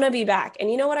 but I'm going to be back. And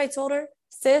you know what I told her?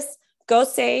 Sis, go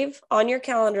save on your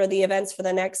calendar the events for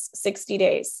the next 60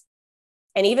 days.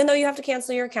 And even though you have to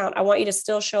cancel your account, I want you to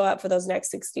still show up for those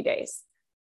next 60 days.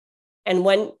 And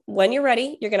when you're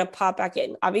ready, you're going to pop back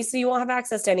in. Obviously, you won't have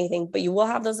access to anything, but you will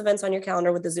have those events on your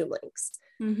calendar with the Zoom links.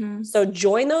 Mm-hmm. So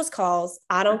join those calls.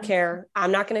 I don't care.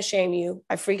 I'm not going to shame you.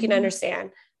 I freaking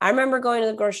understand. I remember going to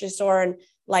the grocery store and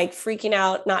like freaking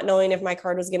out, not knowing if my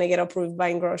card was going to get approved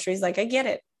buying groceries. Like, I get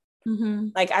it. Mm-hmm.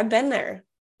 Like, I've been there.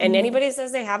 And anybody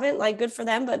says they haven't, like, good for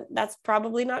them, but that's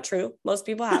probably not true. Most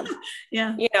people have.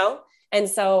 Yeah. You know? And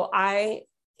so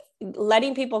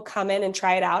letting people come in and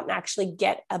try it out and actually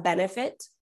get a benefit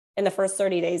in the first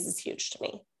 30 days is huge to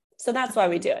me. So that's why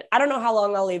we do it. I don't know how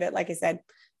long I'll leave it, like I said,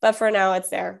 but for now it's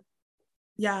there.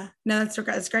 Yeah, no,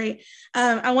 that's great.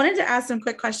 I wanted to ask some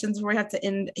quick questions before we have to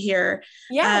end here.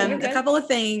 Yeah, a couple of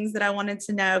things that I wanted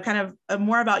to know kind of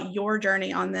more about your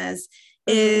journey on this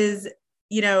is,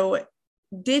 you know,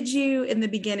 did you in the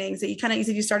beginning, so you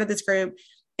said you started this group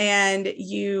and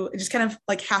it just kind of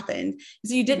like happened.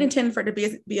 So you didn't intend for it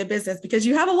to be a business because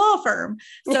you have a law firm.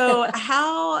 So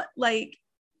how, like,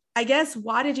 I guess,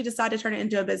 why did you decide to turn it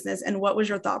into a business and what was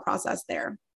your thought process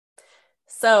there?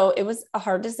 So it was a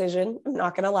hard decision. I'm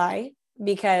not going to lie,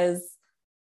 because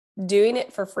doing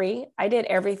it for free, I did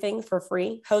everything for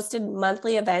free, hosted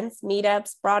monthly events,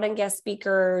 meetups, brought in guest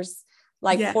speakers,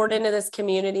 poured into this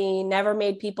community, never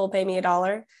made people pay me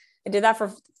 $1. I did that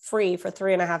for free for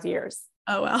 3.5 years.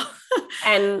 Oh, wow.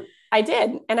 And I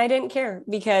did. And I didn't care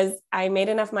because I made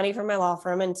enough money for my law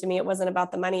firm. And to me, it wasn't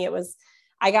about the money.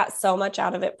 I got so much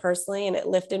out of it personally, and it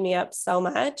lifted me up so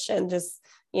much. And just,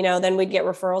 then we'd get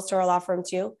referrals to our law firm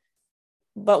too.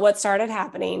 But what started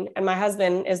happening, and my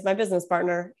husband is my business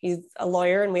partner. He's a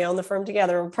lawyer and we own the firm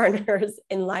together. We're partners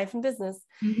in life and business.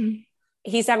 Mm-hmm.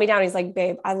 He sat me down. He's like,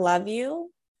 babe, I love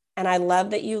you. And I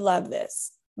love that you love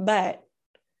this, but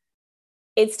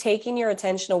it's taking your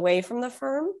attention away from the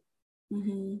firm.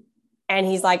 Mm-hmm. And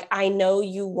he's like, I know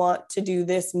you want to do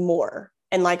this more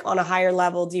and like on a higher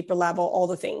level, deeper level, all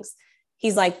the things.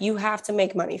 He's like, you have to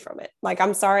make money from it. Like,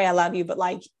 I'm sorry, I love you, but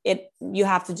you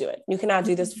have to do it. You cannot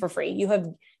do this for free. You have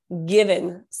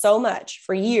given so much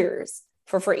for years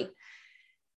for free.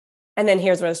 And then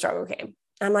here's where the struggle came.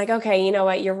 I'm like, okay, you know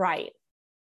what? You're right.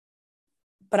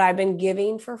 But I've been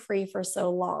giving for free for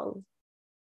so long.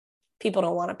 People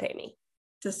don't want to pay me.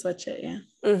 To switch it, yeah.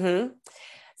 Mm-hmm.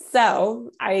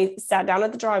 So I sat down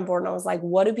at the drawing board and I was like,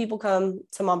 what do people come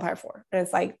to Mompire for? And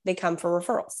it's like, they come for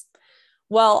referrals.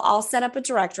 Well, I'll set up a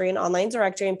directory, an online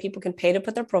directory, and people can pay to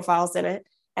put their profiles in it.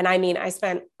 And I mean, I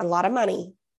spent a lot of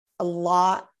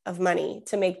money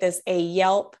to make this a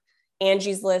Yelp,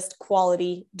 Angie's List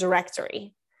quality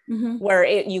directory, where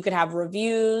you could have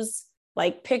reviews,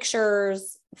 like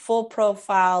pictures, full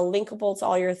profile, linkable to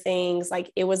all your things.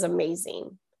 Like, it was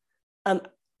amazing.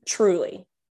 Truly.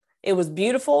 It was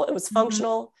beautiful. It was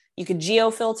functional. You could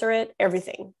geo-filter it,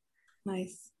 everything.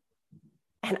 Nice.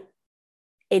 And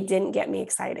it didn't get me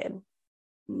excited.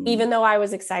 Even though I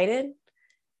was excited,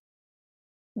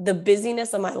 the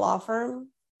busyness of my law firm,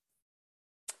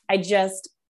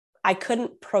 I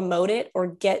couldn't promote it or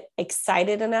get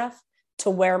excited enough to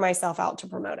wear myself out to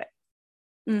promote it.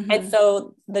 Mm-hmm. And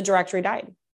so the directory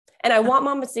died. And I want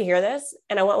mamas to hear this,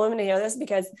 and I want women to hear this,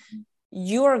 because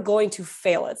you are going to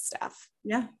fail at stuff.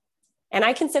 Yeah. And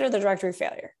I consider the directory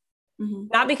failure,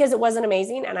 not because it wasn't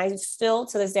amazing. And I still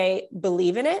to this day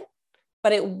believe in it,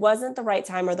 but it wasn't the right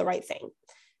time or the right thing.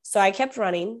 So I kept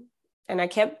running and I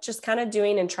kept just kind of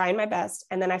doing and trying my best.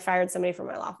 And then I fired somebody from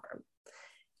my law firm,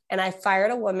 and I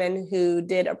fired a woman who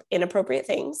did inappropriate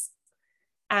things.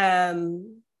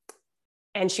 And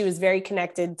she was very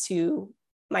connected to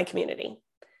my community.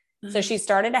 Mm-hmm. So she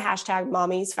started a hashtag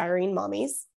mommies firing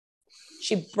mommies.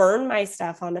 She burned my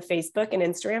stuff onto Facebook and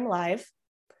Instagram Live,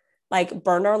 like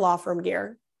burned our law firm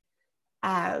gear.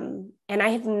 And I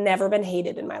have never been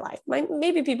hated in my life.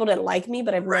 Maybe people didn't like me,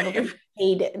 but I've never been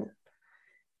hated.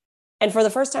 And for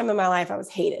the first time in my life, I was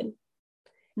hated.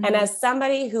 Mm-hmm. And as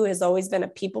somebody who has always been a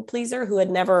people pleaser, who had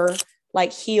never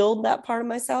healed that part of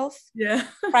myself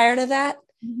prior to that,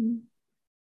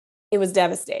 it was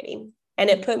devastating.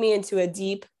 And it put me into a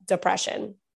deep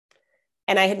depression.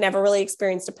 And I had never really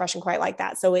experienced depression quite like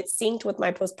that. So it synced with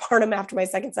my postpartum after my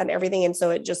second son, everything. And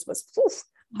so it just was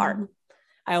hard.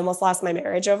 I almost lost my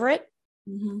marriage over it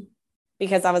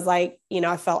because I was like,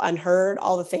 I felt unheard,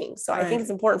 all the things. So I think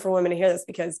it's important for women to hear this,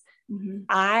 because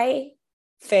I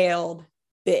failed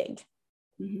big.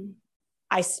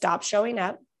 I stopped showing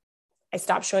up. I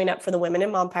stopped showing up for the women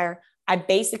in Mompire. I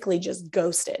basically just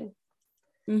ghosted.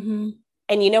 And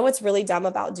you know what's really dumb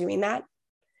about doing that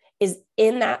is,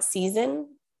 in that season,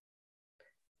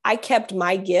 I kept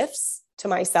my gifts to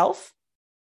myself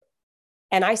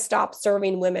and I stopped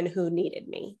serving women who needed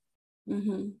me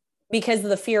because of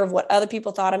the fear of what other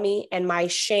people thought of me and my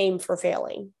shame for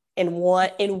failing in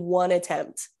one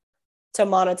attempt to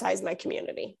monetize my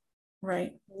community.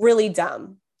 Right. Really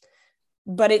dumb.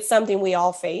 But it's something we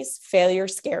all face.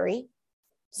 Failure's scary.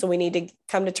 So we need to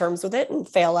come to terms with it and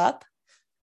fail up.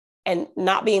 And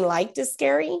not being liked is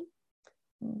scary.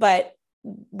 But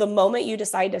the moment you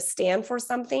decide to stand for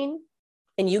something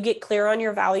and you get clear on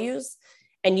your values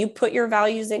and you put your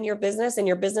values in your business and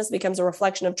your business becomes a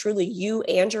reflection of truly you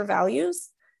and your values,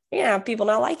 you're gonna have people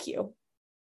not like you.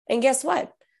 And guess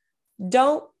what?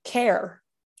 Don't care.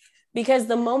 Because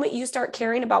the moment you start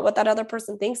caring about what that other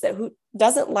person thinks, that who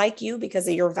doesn't like you because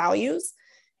of your values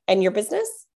and your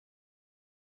business,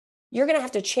 you're going to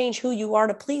have to change who you are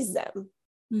to please them.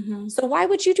 So why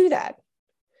would you do that?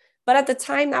 But at the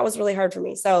time, that was really hard for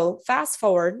me. So fast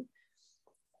forward,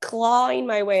 clawing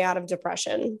my way out of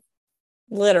depression,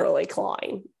 literally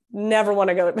clawing. Never want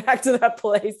to go back to that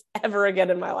place ever again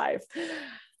in my life.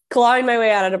 Clawing my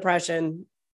way out of depression,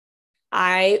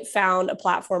 I found a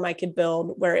platform I could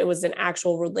build where it was an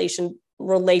actual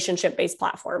relationship-based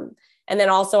platform. And then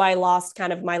also I lost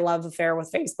kind of my love affair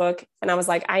with Facebook. And I was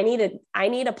like, I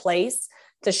need a place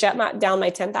to shut down my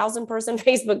 10,000 person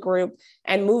Facebook group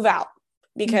and move out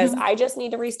because I just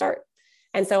need to restart.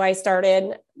 And so I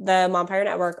started the Mompire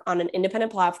Network on an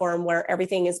independent platform where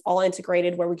everything is all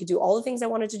integrated, where we could do all the things I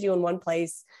wanted to do in one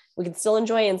place. We could still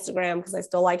enjoy Instagram because I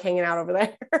still like hanging out over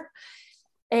there.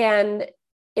 And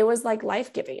it was like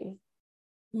life-giving.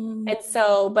 And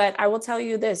so, but I will tell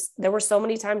you this, there were so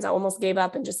many times I almost gave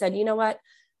up and just said, you know what,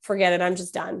 forget it. I'm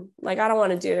just done. Like, I don't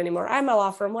want to do it anymore. I have my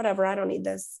law firm, whatever. I don't need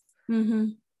this.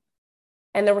 And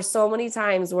there were so many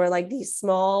times where like these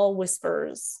small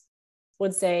whispers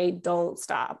would say, don't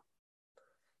stop.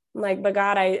 I'm like, but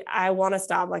God, I want to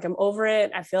stop. Like, I'm over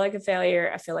it. I feel like a failure.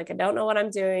 I feel like I don't know what I'm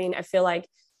doing. I feel like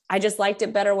I just liked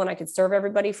it better when I could serve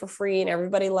everybody for free and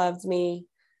everybody loved me.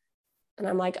 And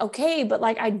I'm like, okay, but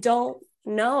like, I don't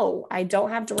know. I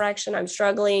don't have direction. I'm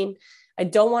struggling. I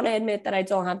don't want to admit that I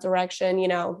don't have direction, you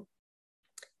know?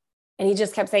 And he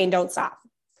just kept saying, don't stop.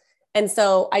 And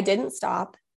so I didn't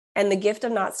stop. And the gift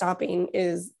of not stopping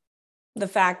is the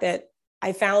fact that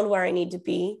I found where I need to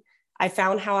be. I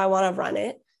found how I want to run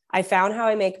it. I found how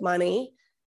I make money.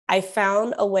 I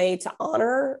found a way to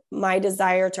honor my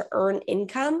desire to earn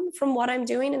income from what I'm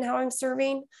doing and how I'm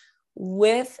serving,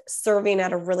 with serving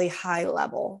at a really high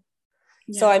level.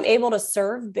 So I'm able to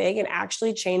serve big and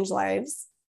actually change lives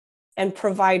and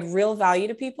provide real value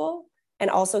to people and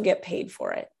also get paid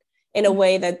for it in a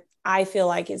way that I feel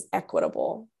like is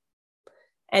equitable.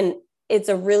 And it's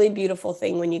a really beautiful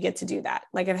thing when you get to do that.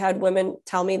 Like, I've had women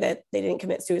tell me that they didn't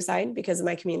commit suicide because of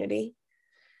my community.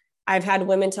 I've had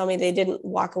women tell me they didn't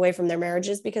walk away from their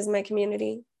marriages because of my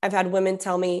community. I've had women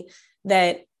tell me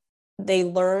that they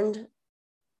learned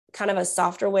kind of a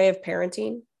softer way of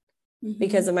parenting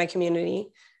because of my community.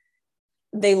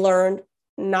 They learned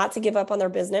not to give up on their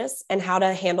business and how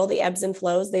to handle the ebbs and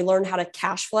flows. They learned how to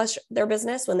cash flush their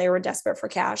business when they were desperate for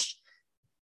cash.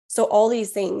 So all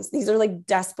these things, these are like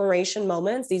desperation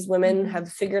moments. These women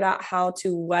have figured out how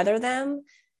to weather them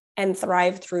and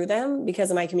thrive through them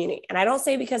because of my community. And I don't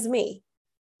say because of me,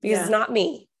 because it's not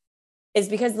me. It's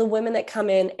because the women that come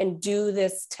in and do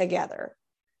this together.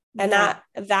 And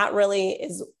that really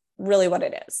is really what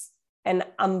it is. And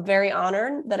I'm very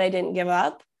honored that I didn't give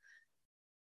up.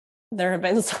 There have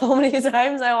been so many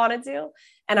times I wanted to,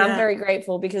 and I'm very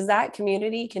grateful because that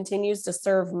community continues to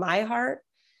serve my heart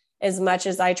as much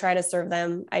as I try to serve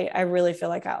them. I really feel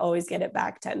like I always get it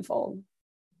back tenfold.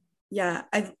 Yeah.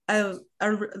 I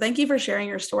thank you for sharing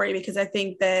your story, because I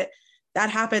think that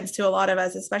happens to a lot of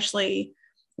us, especially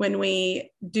when we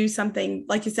do something,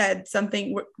 like you said,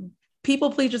 something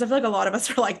people pleasers. I feel like a lot of us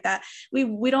are like that.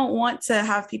 We don't want to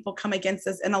have people come against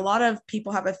us. And a lot of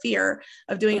people have a fear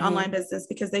of doing online business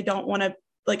because they don't want to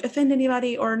like offend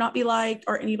anybody or not be liked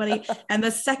or anybody. And the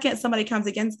second somebody comes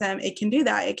against them, it can do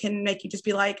that. It can make you just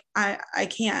be like, I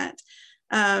can't.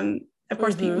 Of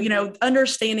course, people, you know,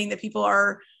 understanding that people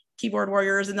are keyboard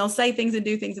warriors and they'll say things and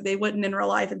do things that they wouldn't in real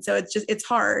life. And so it's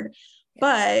hard.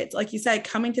 But like you said,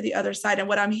 coming to the other side, and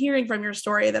what I'm hearing from your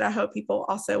story that I hope people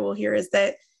also will hear is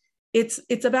that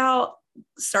it's about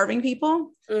serving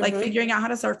people, like figuring out how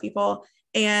to serve people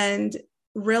and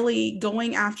really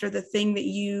going after the thing that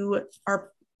you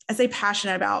are, I say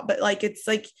passionate about, but like, it's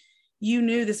like, you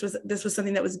knew this was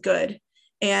something that was good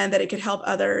and that it could help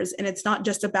others. And it's not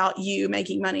just about you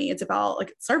making money. It's about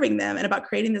like serving them and about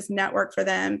creating this network for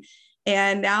them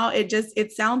And now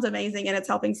it sounds amazing, and it's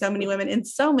helping so many women in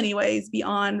so many ways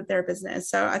beyond their business.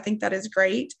 So I think that is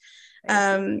great.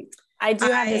 I do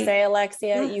have to say,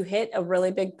 Alexia, you hit a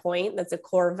really big point. That's a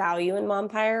core value in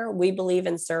Mompire. We believe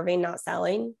in serving, not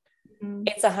selling. Mm-hmm.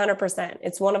 It's 100%.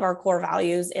 It's one of our core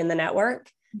values in the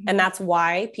network. Mm-hmm. And that's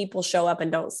why people show up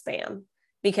and don't spam.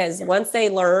 Because once they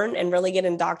learn and really get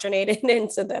indoctrinated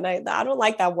into that, I don't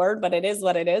like that word, but it is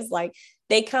what it is. Like,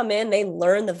 they come in, they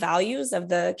learn the values of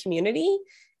the community,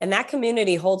 and that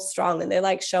community holds strong, and they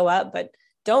like show up, but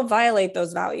don't violate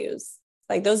those values.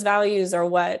 Like, those values are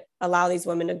what allow these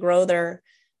women to grow their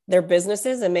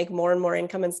businesses and make more and more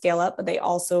income and scale up. But they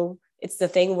also, it's the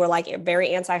thing, we're like very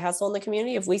anti-hustle in the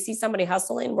community. If we see somebody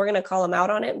hustling, we're going to call them out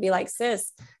on it and be like,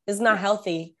 sis, this is not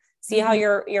healthy. See how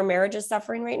your marriage is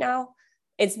suffering right now?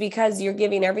 It's because you're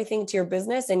giving everything to your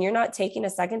business, and you're not taking a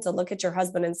second to look at your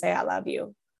husband and say, I love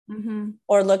you. Mm-hmm.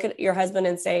 Or look at your husband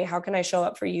and say, how can I show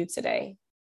up for you today?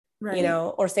 Right. You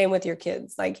know, or same with your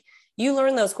kids. Like, you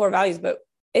learn those core values, but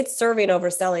it's serving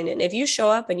over selling. And if you show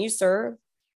up and you serve,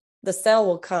 the sale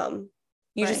will come.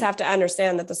 You just have to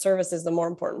understand that the service is the more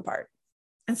important part.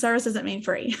 And service doesn't mean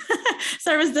free.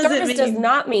 Service does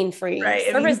not mean free.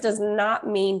 Right. Service does not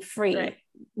mean free. Right.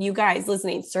 You guys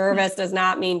listening, service does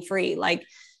not mean free. Like,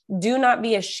 do not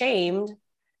be ashamed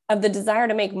of the desire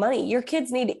to make money. Your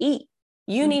kids need to eat.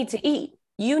 You need to eat.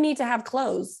 You need to have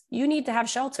clothes. You need to have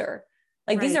shelter.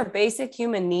 Like, these are basic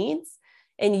human needs,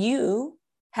 and you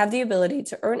have the ability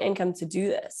to earn income to do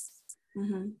this.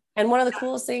 Mm-hmm. And one of the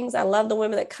coolest things, I love the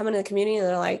women that come into the community and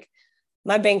they're like,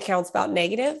 my bank account's about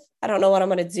negative. I don't know what I'm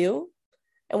going to do.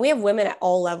 And we have women at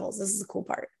all levels. This is the cool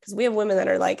part, because we have women that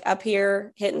are like up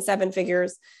here hitting 7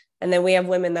 figures. And then we have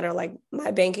women that are like,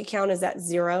 my bank account is at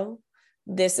 0.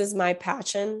 This is my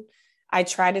passion. I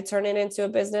try to turn it into a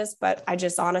business, but I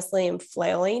just honestly am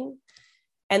flailing.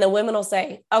 And the women will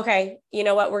say, okay, you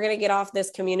know what? We're going to get off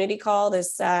this community call,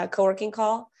 this co-working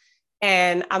call,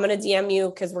 and I'm going to DM you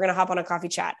because we're going to hop on a coffee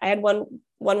chat. I had one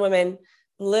woman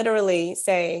literally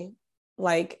say,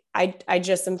 like, I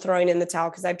just am throwing in the towel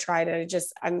because I've tried it.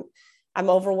 I'm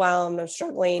overwhelmed. I'm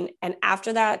struggling. And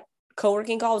after that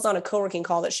co-working call, was on a co-working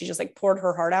call that she just like poured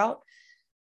her heart out.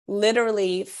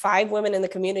 Literally 5 women in the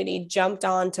community jumped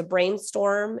on to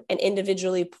brainstorm and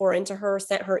individually pour into her,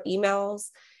 sent her emails.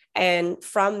 And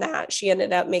from that, she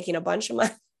ended up making a bunch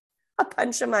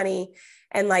of money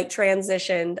and like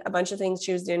transitioned a bunch of things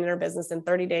she was doing in her business. In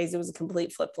 30 days, it was a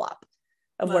complete flip-flop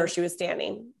of where she was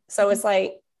standing. So it's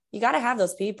like, you got to have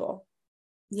those people.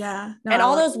 Yeah. No, and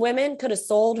all those women could have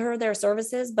sold her their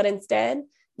services, but instead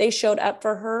they showed up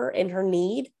for her in her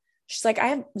need. She's like, I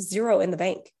have 0 in the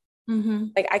bank. Mm-hmm.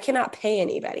 Like, I cannot pay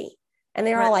anybody. And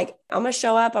they're all like, I'm going to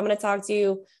show up. I'm going to talk to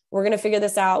you. We're going to figure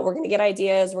this out. We're going to get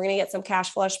ideas. We're going to get some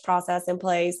cash flush process in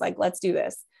place. Like, let's do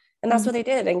this. And that's what they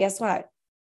did. And guess what?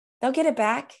 They'll get it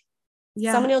back.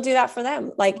 Yeah. Somebody will do that for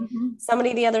them. Like,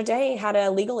 somebody the other day had a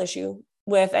legal issue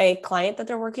with a client that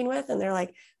they're working with. And they're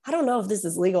like, I don't know if this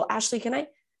is legal. Ashley, can I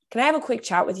have a quick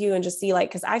chat with you and just see, like,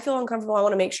 because I feel uncomfortable. I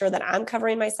want to make sure that I'm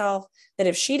covering myself, that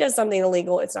if she does something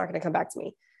illegal, it's not going to come back to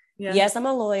me. Yeah. Yes, I'm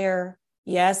a lawyer.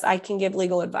 Yes, I can give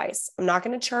legal advice. I'm not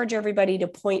going to charge everybody to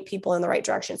point people in the right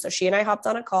direction. So she and I hopped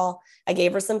on a call. I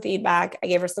gave her some feedback. I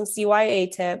gave her some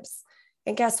CYA tips.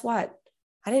 And guess what?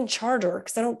 I didn't charge her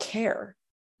because I don't care.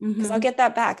 Because I'll get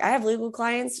that back. I have legal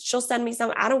clients. She'll send me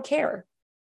some. I don't care.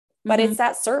 But it's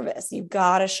that service. You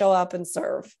got to show up and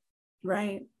serve.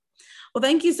 Right. Well,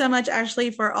 thank you so much,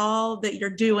 Ashley, for all that you're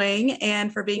doing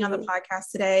and for being on the podcast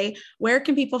today. Where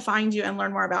can people find you and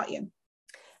learn more about you?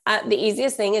 The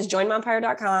easiest thing is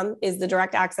joinmompire.com is the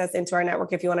direct access into our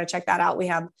network. If you want to check that out, we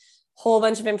have a whole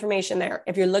bunch of information there.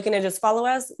 If you're looking to just follow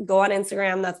us, go on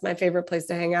Instagram. That's my favorite place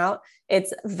to hang out.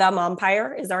 It's The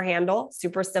Mompire is our handle.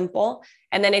 Super simple.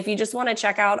 And then if you just want to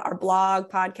check out our blog,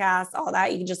 podcast, all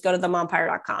that, you can just go to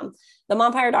themompire.com.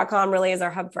 Themompire.com really is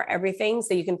our hub for everything.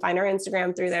 So you can find our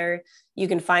Instagram through there. You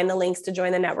can find the links to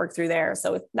join the network through there.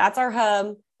 So that's our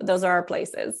hub. Those are our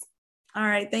places. All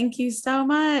right. Thank you so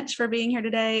much for being here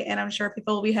today. And I'm sure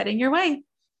people will be heading your way.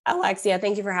 Alexia,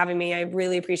 thank you for having me. I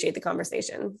really appreciate the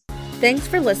conversation. Thanks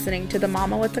for listening to the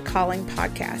Mama with a Calling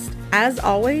podcast. As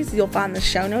always, you'll find the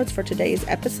show notes for today's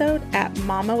episode at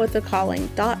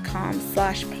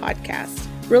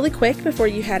mamawithacalling.com/podcast. Really quick before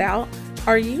you head out,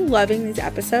 Are you loving these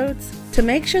episodes? To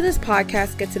make sure this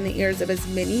podcast gets in the ears of as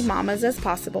many mamas as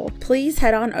possible, please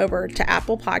head on over to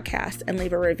Apple Podcasts and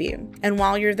leave a review. And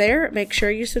while you're there, make sure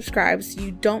you subscribe so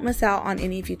you don't miss out on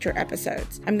any future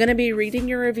episodes. I'm going to be reading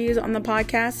your reviews on the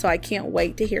podcast, so I can't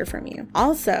wait to hear from you.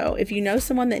 Also, if you know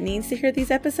someone that needs to hear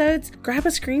these episodes, grab a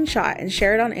screenshot and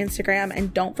share it on Instagram,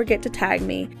 and don't forget to tag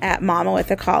me at Mama with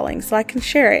a Calling so I can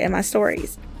share it in my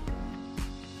stories.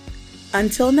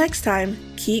 Until next time,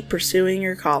 keep pursuing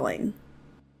your calling.